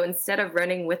 And so instead of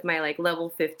running with my like level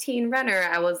 15 runner,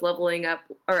 I was leveling up,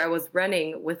 or I was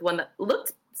running with one that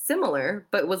looked similar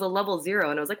but was a level 0,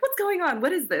 and I was like, what's going on?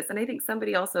 What is this? And I think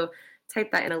somebody also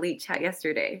typed that in Elite chat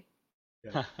yesterday.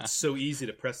 Yeah. It's so easy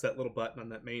to press that little button on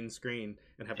that main screen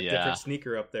and have a Yeah. different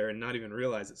sneaker up there and not even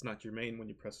realize it's not your main when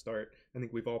you press start. I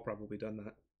think we've all probably done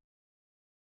that.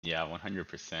 Yeah,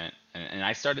 100%. And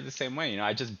I started the same way.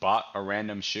 I just bought a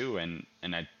random shoe, and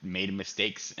I made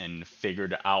mistakes and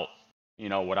figured out,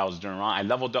 what I was doing wrong. I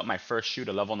leveled up my first shoe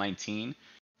to level 19.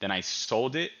 Then I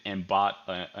sold it and bought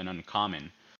an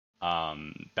uncommon.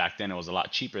 Back then it was a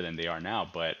lot cheaper than they are now,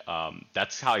 but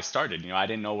that's how I started. I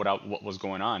didn't know what was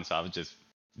going on, so I was just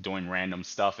doing random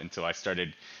stuff until I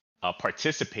started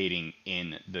participating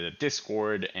in the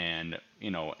Discord and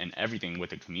and everything with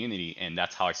the community, and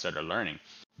that's how I started learning.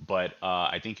 But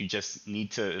I think you just need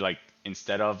to, like,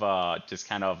 instead of just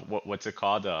kind of what's it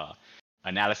called,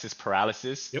 analysis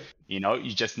paralysis. Yep. You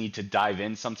just need to dive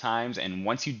in sometimes, and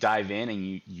once you dive in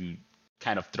and you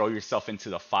kind of throw yourself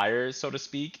into the fire, so to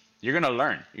speak, you're gonna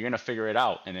learn, you're gonna figure it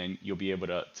out, and then you'll be able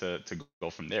to go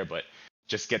from there. But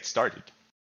just get started.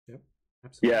 Yep,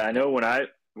 absolutely. Yeah, I know when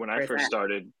I first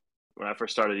started,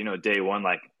 day one,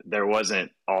 like there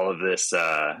wasn't all of this,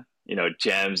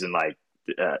 gems and like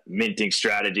minting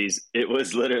strategies. It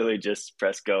was literally just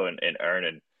press go and earn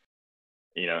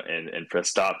and press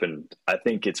stop. And I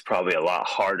think it's probably a lot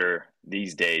harder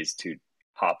these days to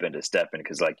hop into STEPN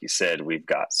because, like you said, we've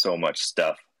got so much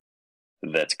stuff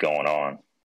that's going on.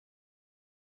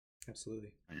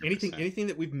 Absolutely. 100%. Anything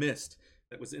that we've missed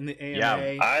that was in the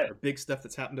AMA or big stuff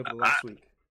that's happened over the last week?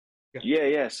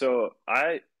 Yeah. So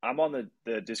I'm on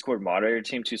the Discord moderator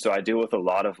team too. So I deal with a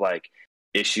lot of like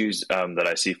issues that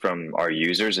I see from our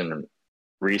users, and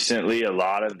recently a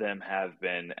lot of them have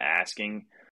been asking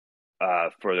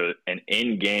for an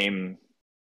in-game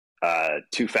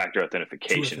two-factor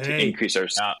authentication 2FA. to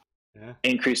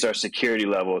increase our security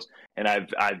levels. And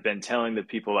I've been telling the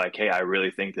people like, hey, I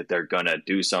really think that they're gonna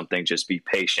do something. Just be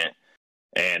patient.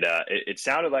 And it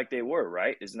sounded like they were,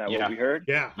 right? Isn't that what we heard?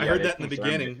 Yeah, I heard that in the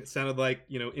beginning. It sounded like,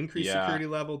 increased security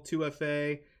level,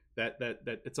 2FA,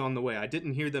 that it's on the way. I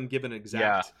didn't hear them give an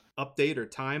exact update or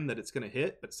time that it's going to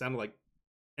hit, but it sounded like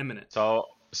imminent. So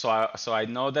I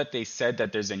know that they said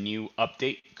that there's a new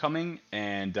update coming,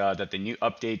 and that the new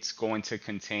update's going to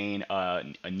contain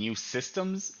a new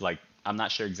systems. Like, I'm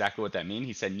not sure exactly what that means.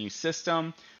 He said new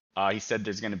system. He said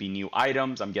there's going to be new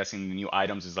items. I'm guessing the new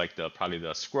items is like probably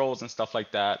the scrolls and stuff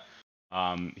like that.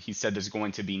 He said there's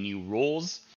going to be new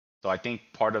rules. So I think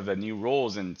part of the new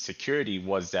rules and security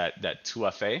was that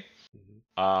 2FA.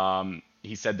 Mm-hmm.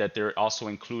 He said that they're also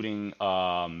including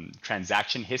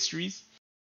transaction histories.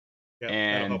 Yeah,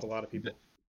 that'll help a lot of people.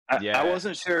 I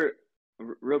wasn't sure.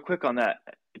 Real quick on that.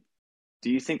 Do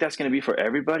you think that's going to be for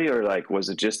everybody, or like was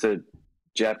it just a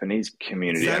Japanese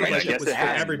community? I guess it was it for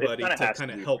everybody to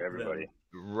kind of help everybody.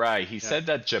 Right. He said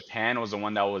that Japan was the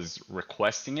one that was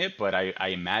requesting it, but I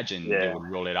imagine they would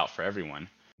roll it out for everyone.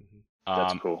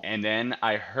 That's cool. And then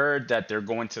I heard that they're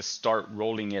going to start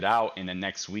rolling it out in the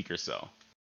next week or so.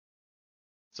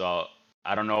 So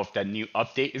I don't know if that new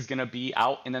update is going to be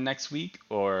out in the next week,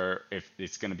 or if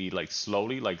it's going to be like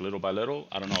slowly, like little by little.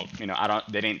 I don't know.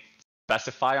 They didn't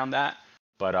specify on that,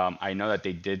 but I know that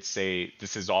they did say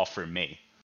this is all for May.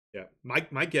 Yeah,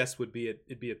 my guess would be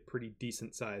it'd be a pretty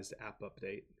decent sized app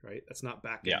update, right? That's not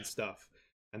back end stuff,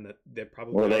 and that they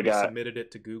probably submitted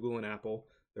it to Google and Apple.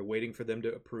 They're waiting for them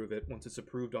to approve it. Once it's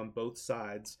approved on both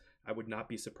sides, I would not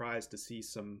be surprised to see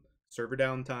some server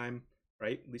downtime,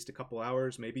 right? At least a couple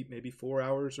hours, maybe 4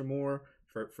 hours or more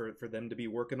for them to be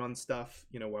working on stuff,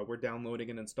 while we're downloading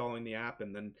and installing the app,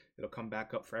 and then it'll come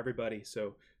back up for everybody.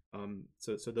 So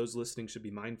those listening should be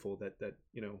mindful that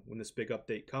when this big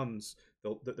update comes,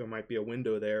 there might be a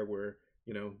window there where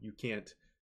you can't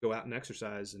go out and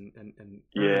exercise and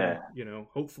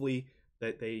hopefully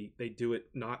that they do it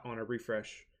not on a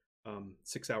refresh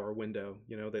 6 hour window.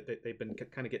 That they've been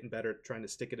kind of getting better at trying to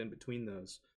stick it in between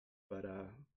those. But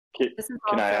this is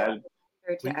also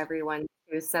to everyone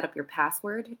to set up your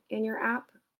password in your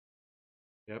app.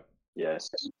 Yep. Yes.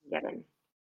 Get in.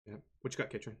 Yeah. What you got,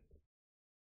 Katrin?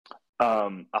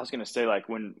 I was going to say, like,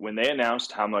 when they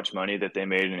announced how much money that they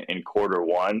made in quarter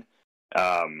one,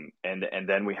 and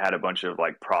then we had a bunch of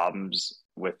like problems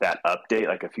with that update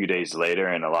like a few days later,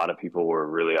 and a lot of people were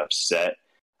really upset.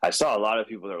 I saw a lot of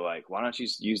people that were like, why don't you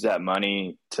use that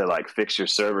money to like fix your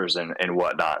servers and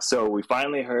whatnot? So we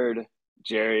finally heard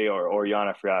Jerry or Jan,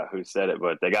 I forgot who said it,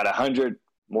 but they got 100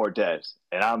 more devs,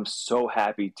 and I'm so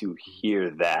happy to hear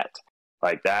that.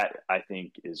 Like that, I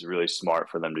think is really smart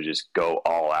for them to just go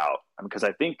all out. Because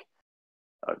I think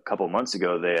a couple months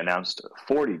ago they announced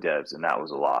 40 devs, and that was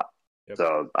a lot. Yep.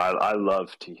 So I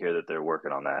love to hear that they're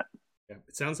working on that. Yeah,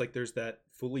 it sounds like there's that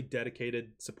fully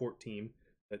dedicated support team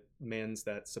that mans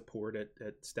that support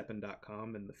at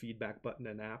STEPN.com and the feedback button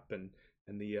and app and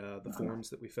the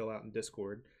forms that we fill out in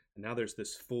Discord. And now there's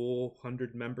this full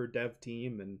 100-member dev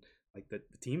team, and like the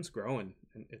team's growing,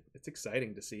 and it's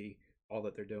exciting to see all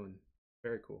that they're doing.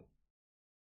 Very cool.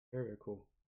 Very, very cool.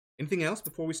 Anything else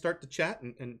before we start to chat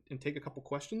and take a couple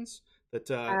questions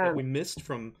that we missed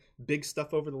from big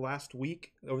stuff over the last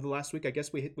week? Over the last week, I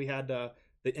guess we had the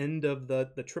end of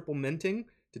the triple minting.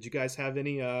 Did you guys have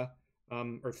any or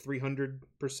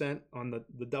 300% on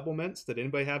the double mints? Did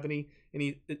anybody have any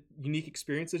unique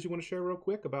experiences you want to share real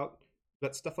quick about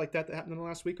stuff like that happened in the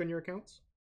last week on your accounts?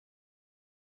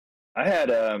 I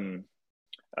had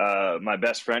my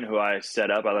best friend who I set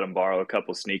up, I let him borrow a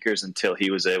couple sneakers until he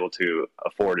was able to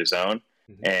afford his own.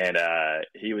 Mm-hmm. And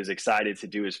he was excited to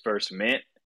do his first mint.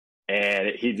 and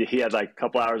he had like a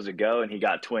couple hours to go, and he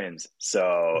got twins.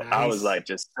 So I was Nice. like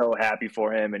just so happy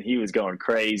for him, and he was going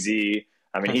crazy.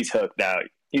 I mean, he's hooked out.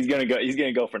 He's gonna go. He's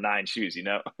gonna go for 9 shoes. You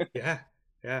know. Yeah,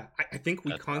 yeah. I think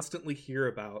we That's constantly hear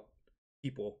about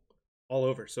people all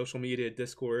over social media,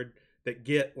 Discord, that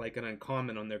get like an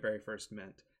uncommon on their very first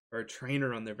mint, or a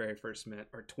trainer on their very first mint,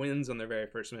 or twins on their very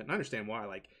first mint. And I understand why.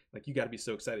 Like you got to be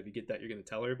so excited if you get that, you're going to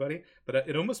tell everybody. But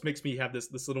it almost makes me have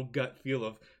this little gut feel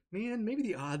of, man, maybe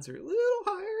the odds are a little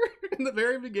higher in the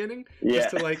very beginning, Yeah.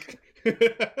 just to like.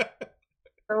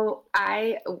 So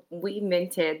we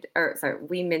minted a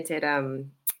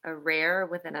rare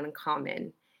with an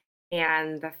uncommon.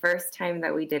 And the first time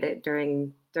that we did it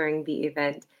during the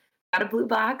event, got a blue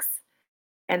box,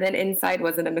 and then inside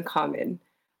was an uncommon.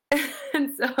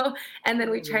 and then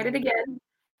we tried it again,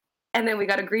 and then we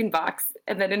got a green box,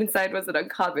 and then inside was an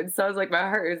uncommon. So I was like, my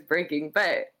heart is breaking,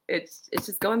 but it's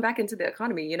just going back into the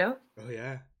economy, you know? Oh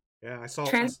yeah, yeah. I saw.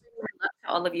 Transferring my love to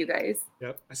all of you guys.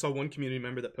 Yep, I saw one community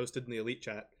member that posted in the elite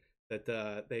chat that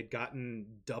they'd gotten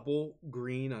double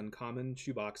green uncommon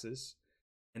shoe boxes,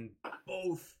 and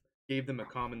both gave them a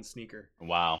common sneaker.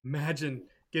 Wow. Imagine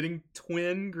getting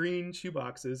twin green shoe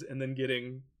boxes and then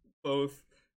getting both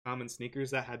common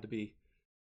sneakers. That had to be.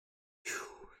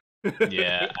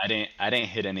 Yeah, I didn't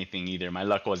hit anything either. My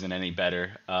luck wasn't any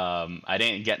better. I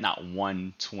didn't get not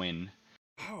one twin.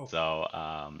 Wow. So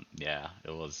yeah,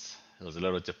 it was a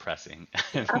little depressing.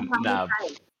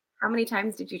 How many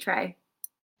times did you try?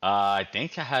 I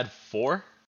think I had four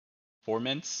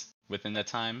mints within that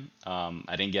time.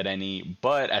 I didn't get any,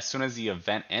 but as soon as the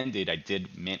event ended, I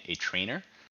did mint a trainer.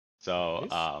 So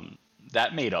Nice.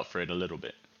 That made up for it a little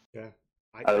bit. Yeah.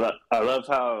 I love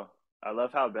how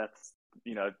Beth's,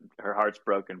 you know, her heart's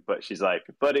broken, but she's like,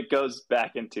 but it goes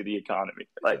back into the economy.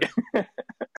 Like,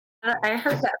 I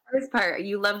heard that first part.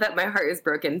 You love that my heart is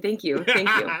broken. Thank you. Thank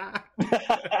you.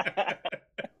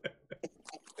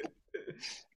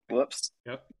 whoops.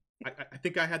 Yep. I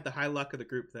think I had the high luck of the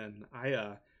group then.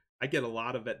 I get a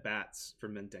lot of at bats for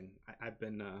minting. I've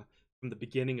been from the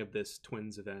beginning of this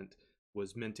twins event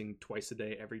was minting twice a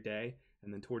day every day,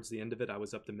 and then towards the end of it, I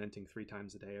was up to minting 3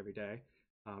 times a day every day.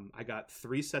 I got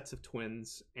 3 sets of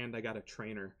twins, and I got a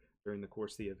trainer during the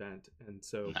course of the event. And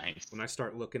so Nice. when I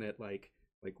start looking at like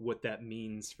what that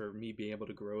means for me being able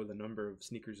to grow the number of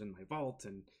sneakers in my vault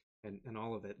and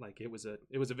all of it, like it was a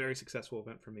very successful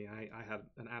event for me. I had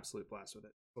an absolute blast with it.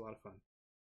 It was a lot of fun.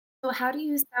 So how do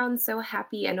you sound so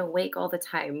happy and awake all the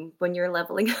time when you're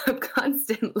leveling up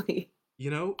constantly?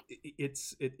 You know,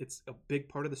 it's a big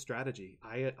part of the strategy.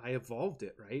 I evolved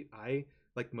it, right? I,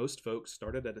 like most folks,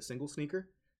 started at a single sneaker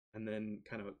and then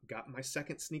kind of got my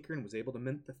second sneaker and was able to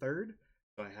mint the third.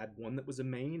 So I had one that was a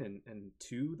main and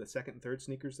 2, the second and third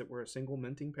sneakers that were a single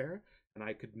minting pair, and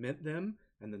I could mint them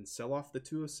and then sell off the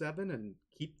 207 and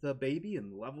keep the baby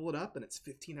and level it up. And it's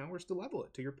 15 hours to level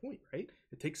it, to your point, right?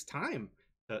 It takes time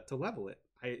to level it.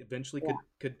 I eventually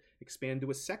could expand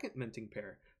to a second minting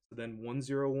pair. So then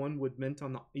 101 would mint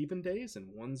on the even days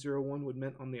and 101 would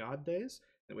mint on the odd days.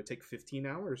 It would take 15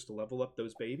 hours to level up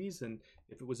those babies. And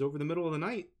if it was over the middle of the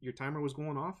night, your timer was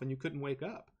going off and you couldn't wake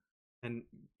up. And,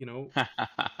 you know,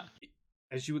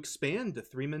 as you expand to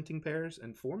 3 minting pairs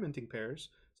and 4 minting pairs,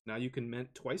 so now you can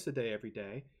mint twice a day every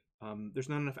day. There's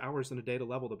not enough hours in a day to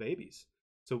level the babies.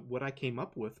 So what I came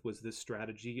up with was this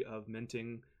strategy of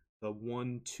minting the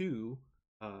 1-2,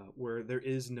 where there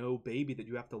is no baby that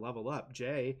you have to level up.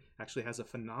 Jay actually has a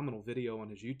phenomenal video on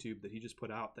his YouTube that he just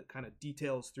put out that kind of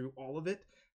details through all of it.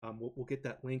 We'll get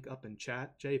that link up in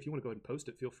chat. Jay, if you want to go ahead and post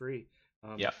it, feel free.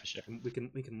 Yeah, for sure. We can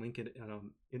link it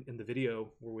in the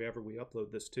video wherever we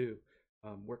upload this too,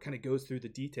 where it kind of goes through the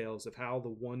details of how the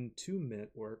 1-2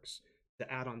 mint works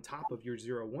to add on top of your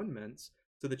 0-1 mints,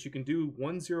 so that you can do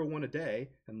 1-0-1 a day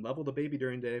and level the baby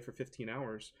during the day for 15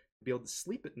 hours, be able to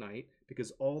sleep at night,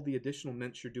 because all the additional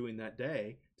mints you're doing that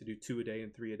day to do 2 a day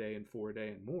and 3 a day and 4 a day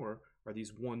and more are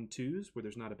these 1-2s where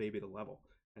there's not a baby to level,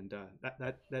 and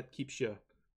that keeps you a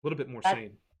little bit more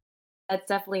sane. That's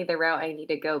definitely the route I need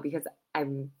to go, because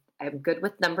I'm good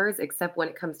with numbers except when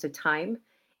it comes to time.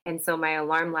 And so my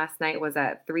alarm last night was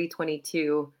at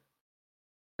 3:22.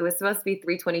 It was supposed to be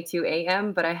 3:22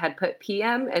 a.m., but I had put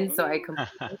p.m. and so I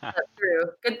completely slept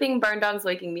through. Good thing Barn Dog's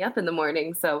waking me up in the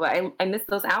morning, so I missed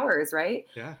those hours, right?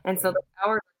 Yeah. And so the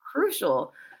hours are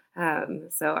crucial.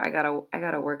 So I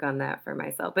gotta work on that for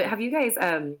myself. But have you guys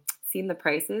seen the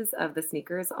prices of the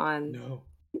sneakers on? No.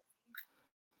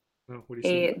 What do you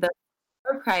see? The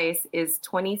price is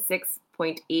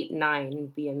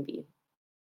 26.89 BNB.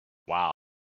 Wow.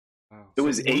 It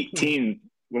was 18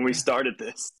 when we started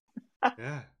this.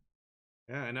 Yeah,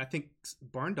 and I think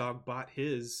Barn Dog bought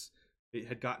his It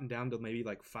had gotten down to maybe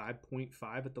like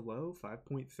 5.5 at the low,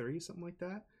 5.3, something like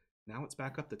that. Now it's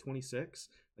back up to 26.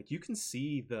 Like you can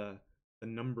see the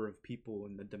number of people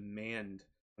and the demand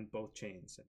on both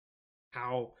chains, and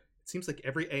how it seems like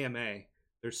every AMA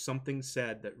there's something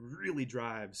said that really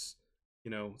drives,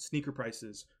 sneaker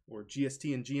prices or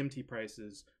GST and GMT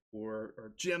prices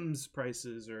or gems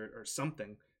prices or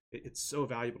something. It's so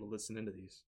valuable to listen into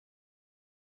these.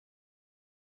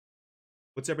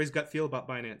 What's everybody's gut feel about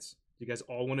Binance? Do you guys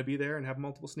all want to be there and have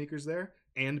multiple sneakers there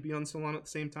and be on Solana at the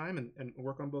same time and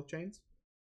work on both chains?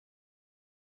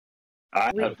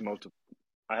 I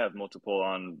have multiple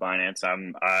on Binance.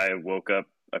 I woke up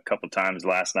a couple times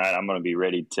last night. I'm going to be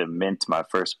ready to mint my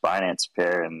first Binance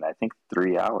pair in I think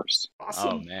 3 hours. Awesome!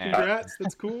 Oh, man. Congrats,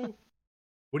 that's cool.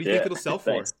 What do you think it'll sell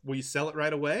for? Thanks. Will you sell it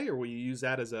right away, or will you use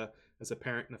that as a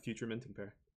parent in a future minting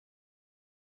pair?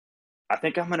 I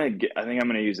think I'm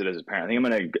gonna use it as a parent. I think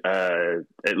I'm gonna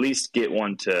at least get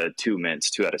 1 to 2 mints,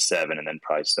 2 out of 7, and then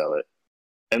probably sell it.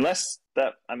 Unless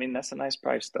that's a nice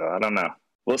price though. I don't know.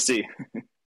 We'll see.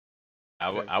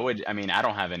 I would. I mean, I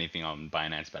don't have anything on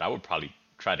Binance, but I would probably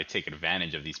try to take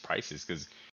advantage of these prices because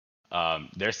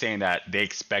they're saying that they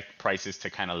expect prices to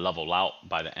kind of level out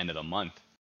by the end of the month.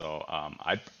 So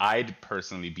I'd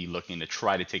personally be looking to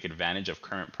try to take advantage of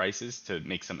current prices to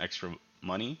make some extra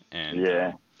money,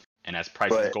 and and as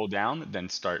prices go down, then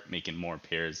start making more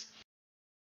pairs.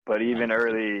 But even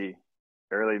early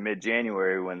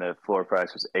mid-January, when the floor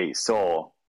price was 8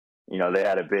 SOL, they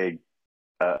had a big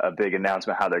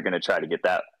announcement how they're going to try to get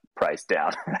that price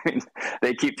down.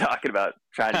 They keep talking about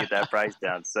trying to get that price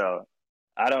down. So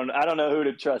I don't know who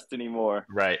to trust anymore.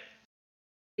 Right.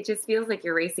 It just feels like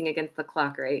you're racing against the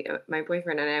clock, right? My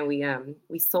boyfriend and I,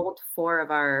 we sold 4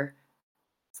 of our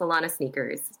Solana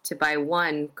sneakers to buy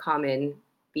 1 common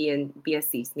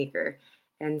BSC sneaker,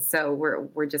 and so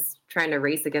we're just trying to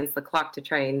race against the clock to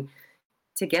try and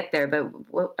to get there.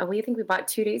 But we think we bought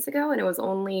 2 days ago, and it was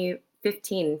only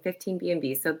 15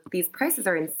 BNB. So these prices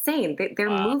are insane. They're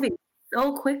moving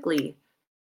so quickly.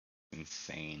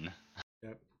 Insane.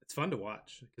 Yep. It's fun to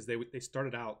watch because they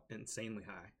started out insanely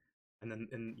high, and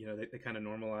then they kind of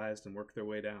normalized and worked their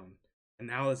way down. And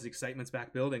now as the excitement's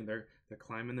back building, they're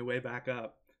climbing their way back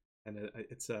up, and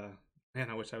it's man,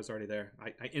 I wish I was already there.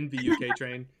 I envy you,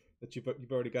 K-Train, that you've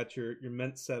already got your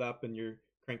mint set up and you're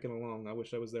cranking along. I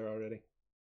wish I was there already.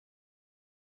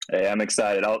 Hey, I'm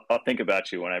excited. I'll think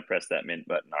about you when I press that mint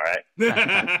button. All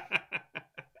right.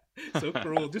 So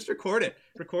cool. Just record it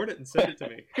and send it to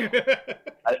me.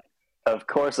 Of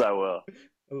course I will.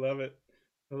 I love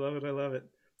it.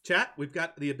 Chat, we've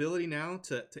got the ability now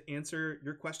to answer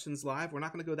your questions live. We're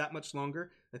not going to go that much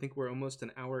longer. I think we're almost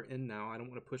an hour in now. I don't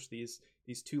want to push these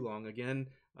too long. Again,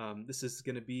 this is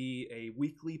going to be a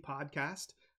weekly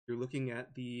podcast. You're looking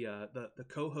at the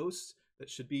co-hosts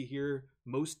that should be here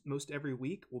most every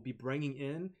week. We'll be bringing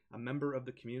in a member of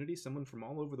the community, someone from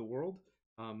all over the world,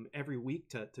 every week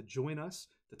to join us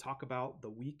to talk about the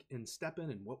week in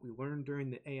STEPN and what we learned during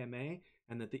the AMA.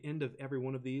 And at the end of every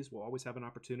one of these, we'll always have an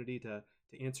opportunity to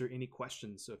answer any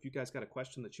questions. So if you guys got a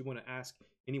question that you want to ask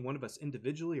any one of us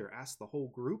individually or ask the whole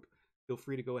group, feel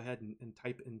free to go ahead and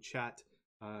type in chat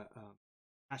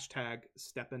hashtag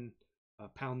STEPN,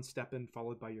 pound STEPN,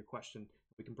 followed by your question.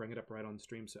 We can bring it up right on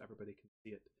stream so everybody can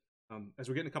see it. As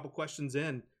we're getting a couple questions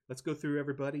in, let's go through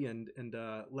everybody and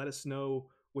let us know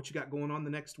what you got going on the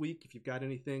next week. If you've got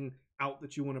anything out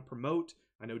that you want to promote.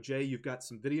 I know, Jay, you've got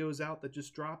some videos out that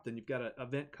just dropped, and you've got an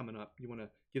event coming up. You want to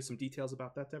give some details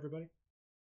about that to everybody?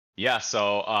 Yeah,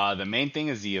 so the main thing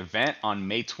is the event on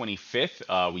May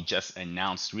 25th. We just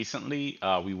announced recently.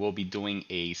 We will be doing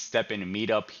a STEPN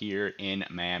meetup here in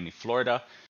Miami, Florida.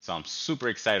 So I'm super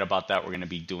excited about that. We're going to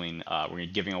be doing, we're going to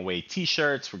be giving away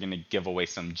t-shirts. We're going to give away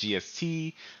some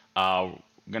GST. We're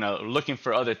going to looking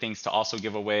for other things to also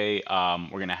give away. We're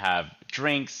going to have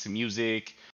drinks,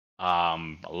 music, a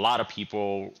lot of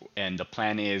people, and the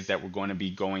plan is that we're going to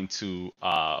be going to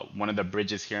one of the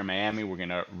bridges here in Miami. We're going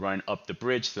to run up the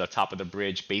bridge to the top of the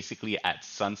bridge, basically at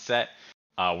sunset.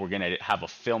 We're going to have a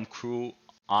film crew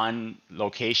on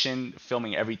location,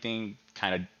 filming everything,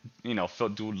 kind of,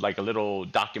 do like a little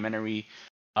documentary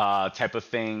type of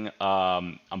thing.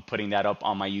 I'm putting that up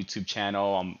on my YouTube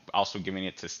channel. I'm also giving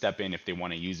it to STEPN if they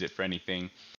want to use it for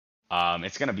anything.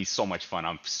 It's going to be so much fun.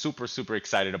 I'm super, super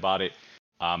excited about it.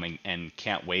 And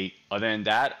can't wait. Other than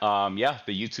that, the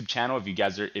YouTube channel, if you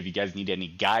guys need any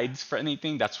guides for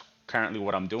anything, that's currently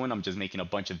what I'm doing. I'm just making a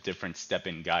bunch of different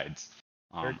STEPN guides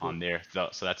Cool. on there. So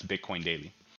that's Bitcoin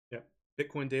Daily. Yep.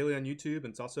 Bitcoin Daily on YouTube, and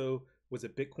it's also, was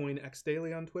it Bitcoin X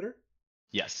Daily on Twitter?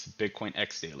 Yes, Bitcoin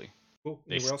X Daily. Cool.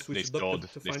 Anywhere else we should look to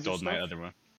find your stuff? My other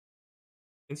one.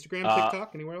 Instagram, Uh,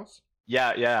 TikTok, anywhere else?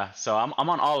 yeah. So I'm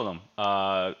on all of them.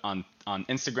 On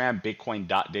Instagram,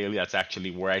 Bitcoin.daily. That's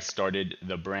actually where I started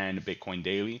the brand Bitcoin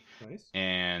Daily. Nice.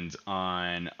 And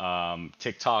on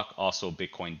TikTok, also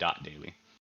Bitcoin.daily.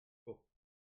 Cool.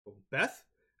 Cool. Beth,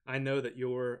 I know that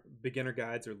your beginner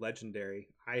guides are legendary.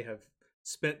 I have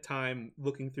spent time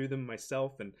looking through them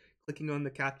myself and clicking on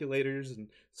the calculators and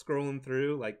scrolling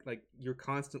through. Like you're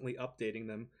constantly updating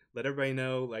them. Let everybody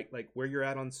know like where you're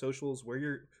at on socials, where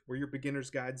your beginners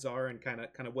guides are, and kind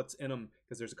of what's in them,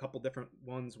 because there's a couple different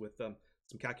ones with some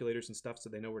calculators and stuff, so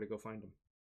they know where to go find them.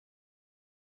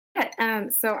 Yeah,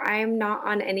 so I'm not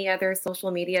on any other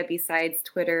social media besides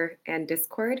Twitter and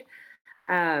Discord.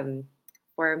 Um,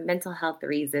 for mental health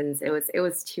reasons, it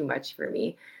was too much for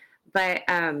me. But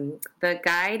the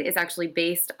guide is actually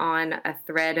based on a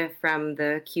thread from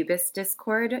the Cubist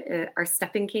Discord, our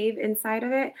stepping cave inside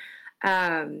of it.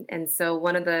 And so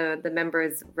one of the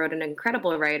members wrote an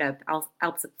incredible write-up.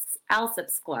 Alsip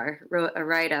Sklar wrote a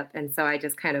write-up, and so I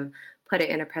just kind of put it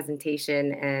in a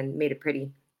presentation and made it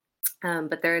pretty.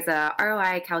 But there's a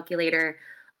ROI calculator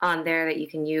on there that you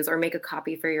can use or make a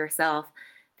copy for yourself.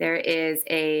 There is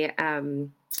a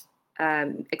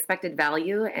expected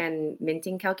value and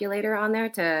minting calculator on there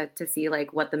to see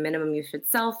like what the minimum you should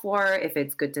sell for, if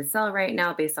it's good to sell right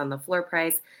now based on the floor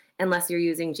price, unless you're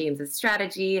using James's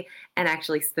strategy and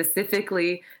actually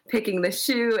specifically picking the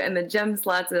shoe and the gem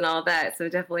slots and all that. So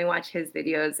definitely watch his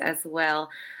videos as well.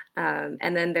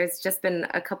 And then there's just been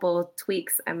a couple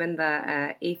tweaks. I'm in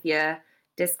the Athia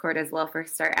Discord as well for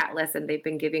Star Atlas, and they've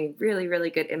been giving really, really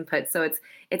good input. So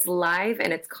it's live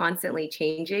and it's constantly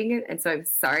changing. And so I'm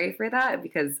sorry for that,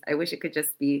 because I wish it could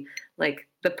just be like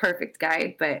the perfect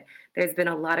guide, but there's been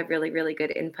a lot of really, really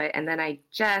good input. And then I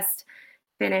just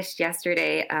finished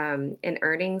yesterday an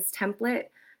earnings template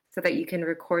so that you can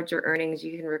record your earnings,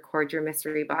 you can record your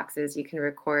mystery boxes, you can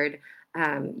record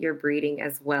your breeding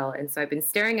as well. And so I've been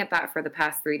staring at that for the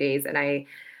past 3 days, and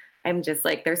I'm just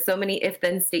like, there's so many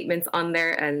if-then statements on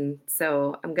there. And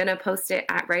so I'm going to post it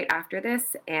right after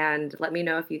this, and let me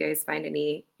know if you guys find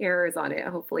any errors on it.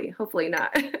 Hopefully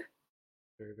not.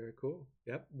 Very, very cool.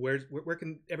 Yep. Where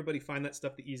can everybody find that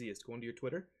stuff the easiest? Going to your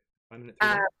Twitter? Finding it through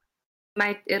there?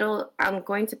 I'm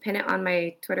going to pin it on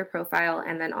my Twitter profile.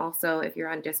 And then also if you're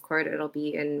on Discord, it'll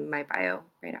be in my bio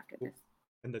right after this.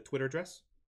 And the Twitter address?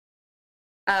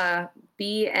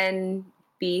 BNB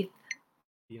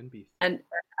and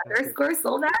underscore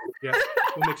sold out. Yeah,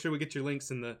 we'll make sure we get your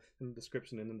links in the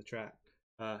description and in the chat.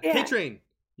 Yeah. K-Train,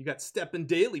 you got Steppin'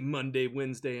 Daily Monday,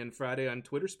 Wednesday, and Friday on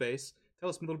Twitter Space. Tell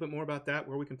us a little bit more about that,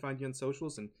 where we can find you on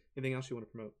socials, and anything else you want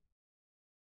to promote.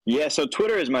 Yeah, so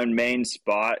Twitter is my main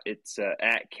spot. It's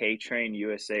at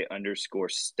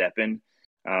KTrainUSA_Steppin'.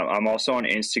 I'm also on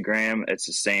Instagram. It's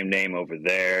the same name over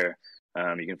there.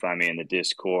 You can find me in the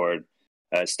Discord.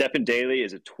 Steppin' Daily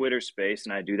is a Twitter space,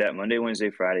 and I do that Monday,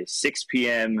 Wednesday, Friday, 6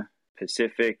 p.m.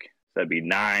 Pacific. So that'd be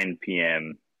 9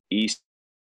 p.m. East.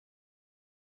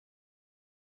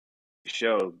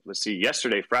 Show. Let's see.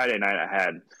 Yesterday, Friday night, I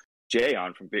had Jay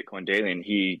on from Bitcoin Daily, and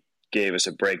he gave us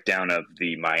a breakdown of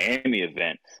the Miami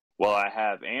event. Well, I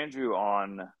have Andrew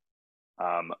on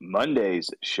Monday's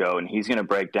show, and he's going to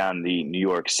break down the New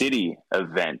York City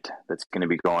event that's going to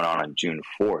be going on June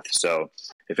 4th. So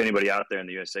if anybody out there in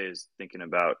the USA is thinking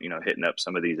about, hitting up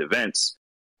some of these events,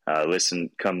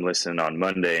 come listen on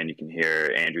Monday, and you can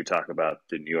hear Andrew talk about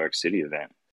the New York City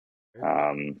event.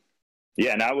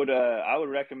 Yeah, and I would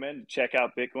recommend check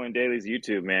out Bitcoin Daily's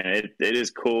YouTube, man. It is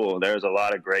cool. There's a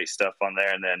lot of great stuff on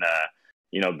there. And then,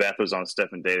 Beth was on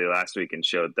Steppin' Daily last week and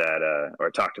showed that, or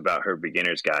talked about her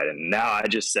beginner's guide. And now I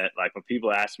just sent, like, when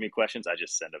people ask me questions, I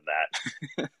just send them that.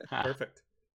 Perfect.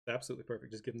 Absolutely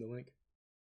perfect. Just give them the link.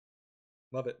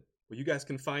 Love it. Well, you guys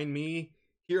can find me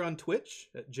here on Twitch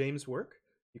at James Work.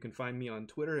 You can find me on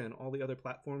Twitter and all the other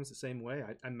platforms the same way.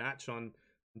 I match on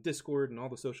Discord and all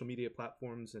the social media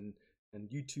platforms and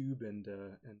YouTube and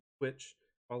Twitch.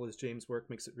 All as James Work,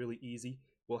 makes it really easy.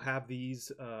 We'll have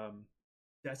these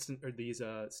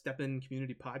Step-In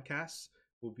community podcasts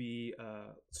will be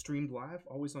streamed live,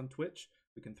 always on Twitch.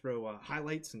 We can throw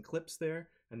highlights and clips there,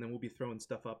 and then we'll be throwing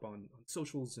stuff up on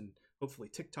socials and hopefully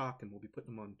TikTok, and we'll be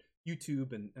putting them on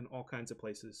YouTube and all kinds of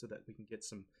places so that we can get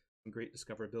some great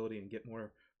discoverability and get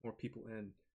more people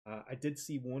in. I did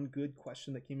see one good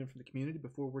question that came in from the community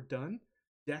before we're done.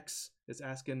 Dex is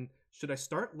asking, should I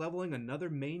start leveling another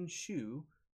main shoe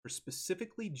for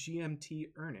specifically GMT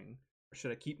earning, or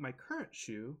should I keep my current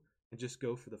shoe and just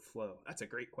go for the flow? That's a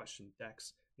great question,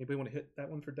 Dex. Anybody want to hit that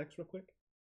one for Dex real quick?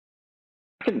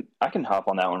 I can hop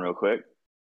on that one real quick.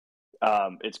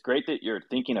 It's great that you're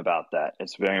thinking about that.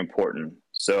 It's very important.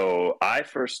 So I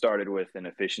first started with an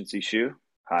efficiency shoe,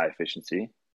 high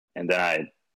efficiency, and then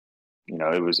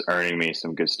it was earning me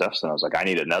some good stuff. So I was like, I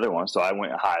need another one. So I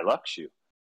went a high luxe shoe.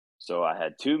 So I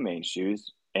had two main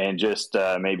shoes, and just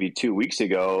maybe 2 weeks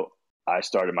ago, I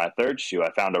started my third shoe.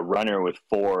 I found a runner with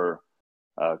 4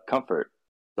 comfort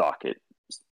sockets.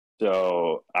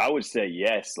 So I would say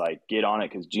yes, like get on it,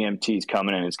 because GMT is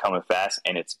coming and it's coming fast,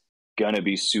 and it's going to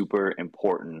be super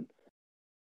important.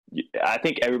 I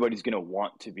think everybody's going to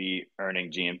want to be earning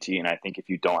GMT, and I think if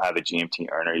you don't have a GMT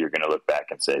earner, you're going to look back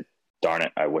and say, darn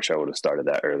it, I wish I would have started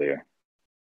that earlier.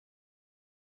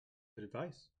 Good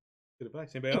advice. Good advice.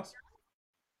 Anybody else?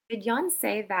 Did Jan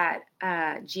say that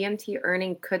GMT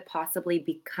earning could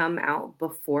possibly come out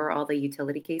before all the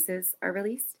utility cases are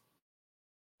released?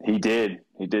 He did.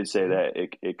 He did say that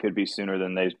it could be sooner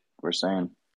than they were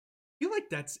saying. I feel like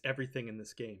that's everything in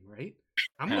this game, right?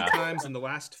 How many times in the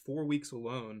last 4 weeks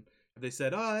alone have they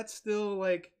said, "Oh, that's still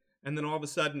like," and then all of a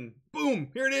sudden, boom,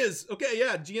 here it is. Okay,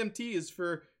 yeah, GMT is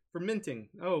for minting.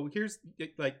 Oh, here's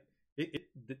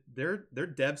their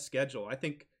dev schedule. I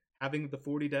think having the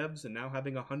 40 devs and now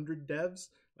having 100 devs,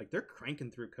 like they're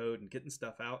cranking through code and getting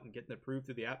stuff out and getting it approved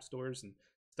through the app stores, and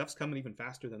stuff's coming even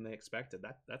faster than they expected.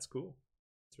 That's cool.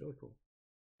 It's really cool.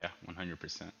 Yeah,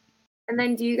 100%. And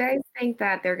then do you guys think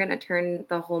that they're going to turn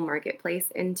the whole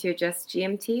marketplace into just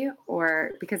GMT,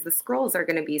 or because the scrolls are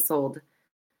going to be sold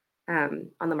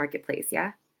on the marketplace?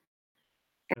 Yeah.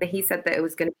 And he said that it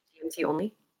was going to be GMT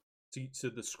only. So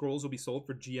the scrolls will be sold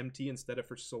for GMT instead of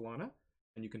for Solana,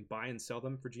 and you can buy and sell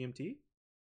them for GMT?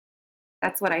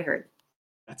 That's what I heard.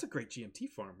 That's a great GMT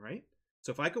farm, right?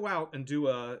 So if I go out and do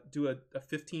a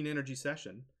 15 energy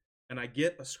session and I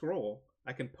get a scroll,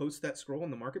 I can post that scroll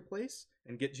in the marketplace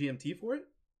and get GMT for it?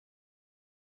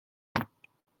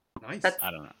 Nice. I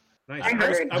don't know. Nice.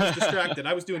 I was distracted.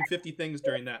 I was doing 50 things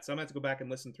during that, so I'm going to have to go back and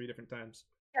listen 3 different times.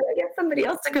 Can I get somebody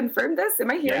else to confirm this?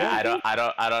 Am I hearing? Yeah, I don't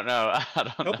know. I don't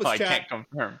Help know. us I chat. can't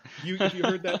confirm. If you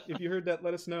heard that,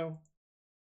 let us know.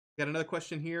 Got another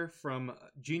question here from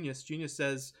Genius. Genius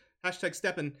says,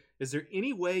 #Steppen, is there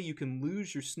any way you can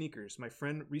lose your sneakers? My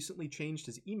friend recently changed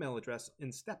his email address in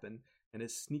Steppen and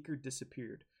his sneaker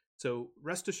disappeared. So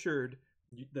rest assured,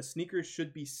 the sneakers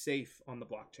should be safe on the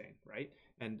blockchain, right?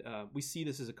 And we see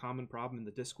this as a common problem in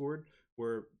the Discord,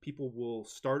 where people will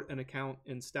start an account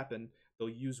in Steppen. They'll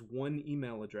use one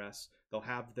email address. They'll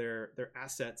have their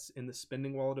assets in the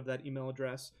spending wallet of that email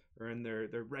address or in their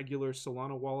regular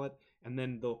Solana wallet, and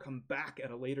then they'll come back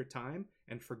at a later time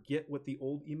and forget what the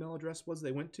old email address was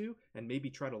they went to, and maybe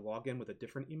try to log in with a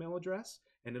different email address,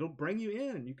 and it'll bring you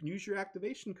in. You can use your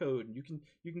activation code, and you can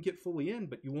get fully in,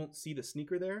 but you won't see the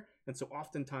sneaker there. And so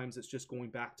oftentimes it's just going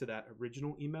back to that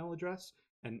original email address,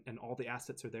 and all the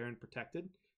assets are there and protected.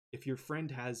 If your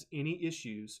friend has any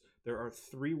issues, there are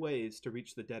 3 ways to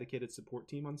reach the dedicated support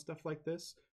team on stuff like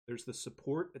this. There's the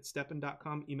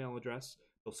support@steppen.com email address.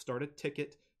 They'll start a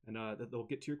ticket, and they'll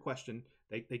get to your question.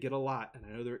 They get a lot, and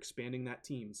I know they're expanding that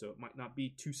team, so it might not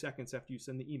be 2 seconds after you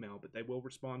send the email, but they will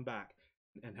respond back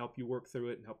and help you work through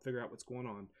it and help figure out what's going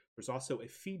on. There's also a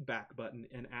feedback button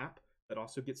in app that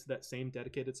also gets to that same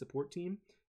dedicated support team.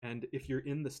 And if you're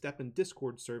in the Steppen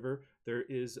Discord server, there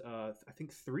is, I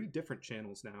think, 3 different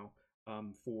channels now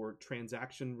for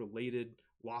transaction-related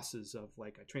losses of,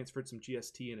 like, I transferred some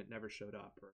GST and it never showed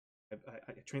up, or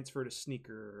I transferred a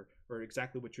sneaker, or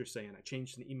exactly what you're saying. I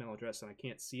changed an email address and I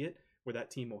can't see it, where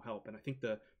that team will help. And I think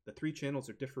the 3 channels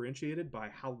are differentiated by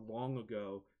how long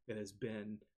ago it has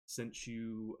been since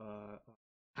you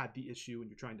had the issue and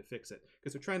you're trying to fix it,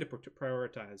 because they're trying to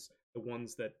prioritize the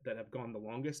ones that have gone the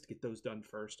longest, get those done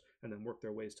first, and then work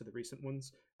their ways to the recent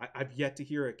ones. I've yet to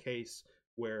hear a case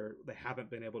where they haven't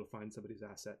been able to find somebody's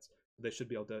assets. They should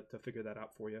be able to figure that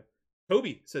out for you.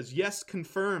 Toby says, yes,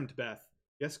 confirmed, Beth.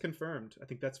 Yes, confirmed. I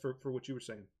think that's for what you were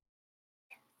saying.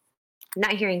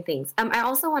 Not hearing things. I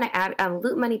also want to add,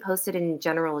 Loot Money posted in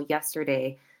general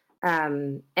yesterday.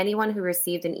 Anyone who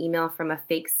received an email from a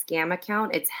fake scam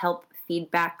account, it's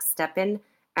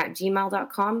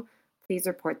helpfeedbacksteppen@gmail.com. Please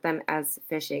report them as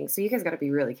phishing. So you guys got to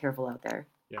be really careful out there.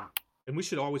 Yeah. And we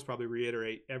should always probably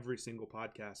reiterate every single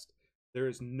podcast. There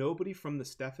is nobody from the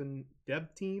Steppen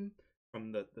dev team,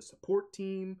 from the support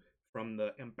team, from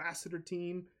the ambassador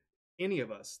team, any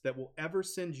of us that will ever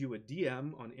send you a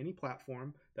DM on any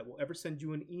platform, that will ever send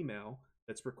you an email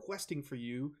that's requesting for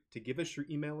you to give us your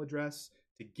email address,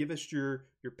 to give us your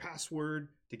password,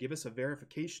 to give us a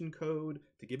verification code,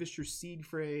 to give us your seed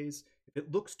phrase. If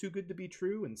it looks too good to be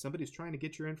true and somebody's trying to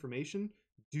get your information,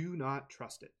 do not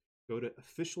trust it. Go to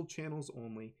official channels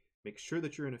only. Make sure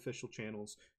that you're in official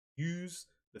channels. Use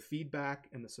the feedback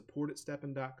and the support at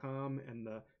steppin.com and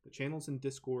the channels in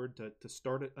Discord to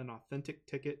start an authentic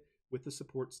ticket with the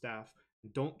support staff.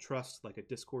 And don't trust like a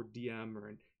Discord DM or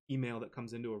an email that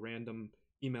comes into a random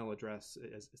email address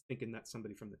as thinking that's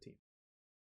somebody from the team.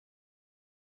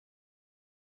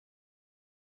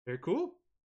 Very cool.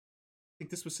 I think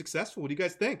this was successful. What do you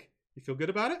guys think? You feel good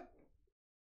about it?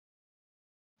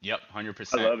 Yep,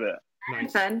 100%. I love it.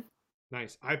 Nice. Fun.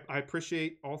 Nice. I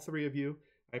appreciate all three of you.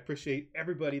 I appreciate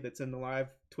everybody that's in the live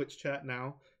Twitch chat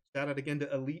now. Shout out again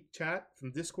to Elite Chat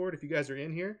from Discord. If you guys are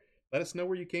in here, let us know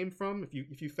where you came from.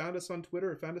 If you found us on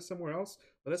Twitter or found us somewhere else,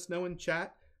 let us know in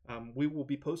chat. We will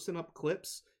be posting up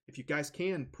clips. If you guys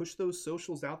can, push those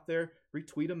socials out there,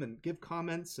 retweet them, and give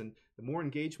comments. And the more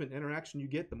engagement and interaction you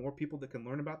get, the more people that can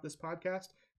learn about this podcast.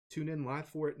 Tune in live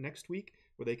for it next week,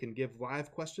 where they can give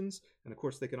live questions. And of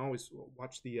course, they can always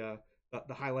watch the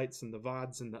highlights and the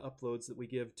VODs and the uploads that we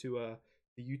give to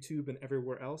the YouTube and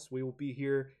everywhere else. We will be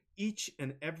here each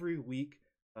and every week,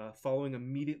 following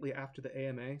immediately after the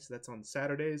AMA. So that's on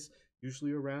Saturdays,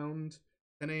 usually around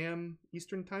 10 a.m.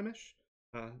 Eastern time-ish.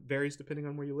 Varies depending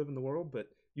on where you live in the world, but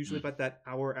usually about that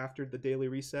hour after the daily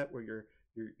reset, where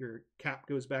your cap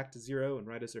goes back to 0, and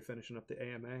right as they're finishing up the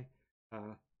AMA.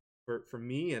 For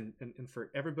me and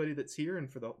for everybody that's here, and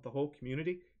for the whole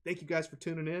community, thank you guys for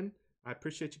tuning in. I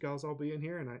appreciate you guys all being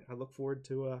here, and I look forward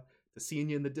to seeing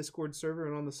you in the Discord server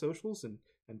and on the socials, and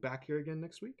back here again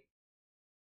next week.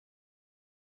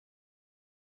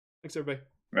 Thanks, everybody.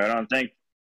 Right on.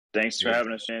 Thanks for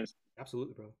having us, James.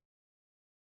 Absolutely, bro.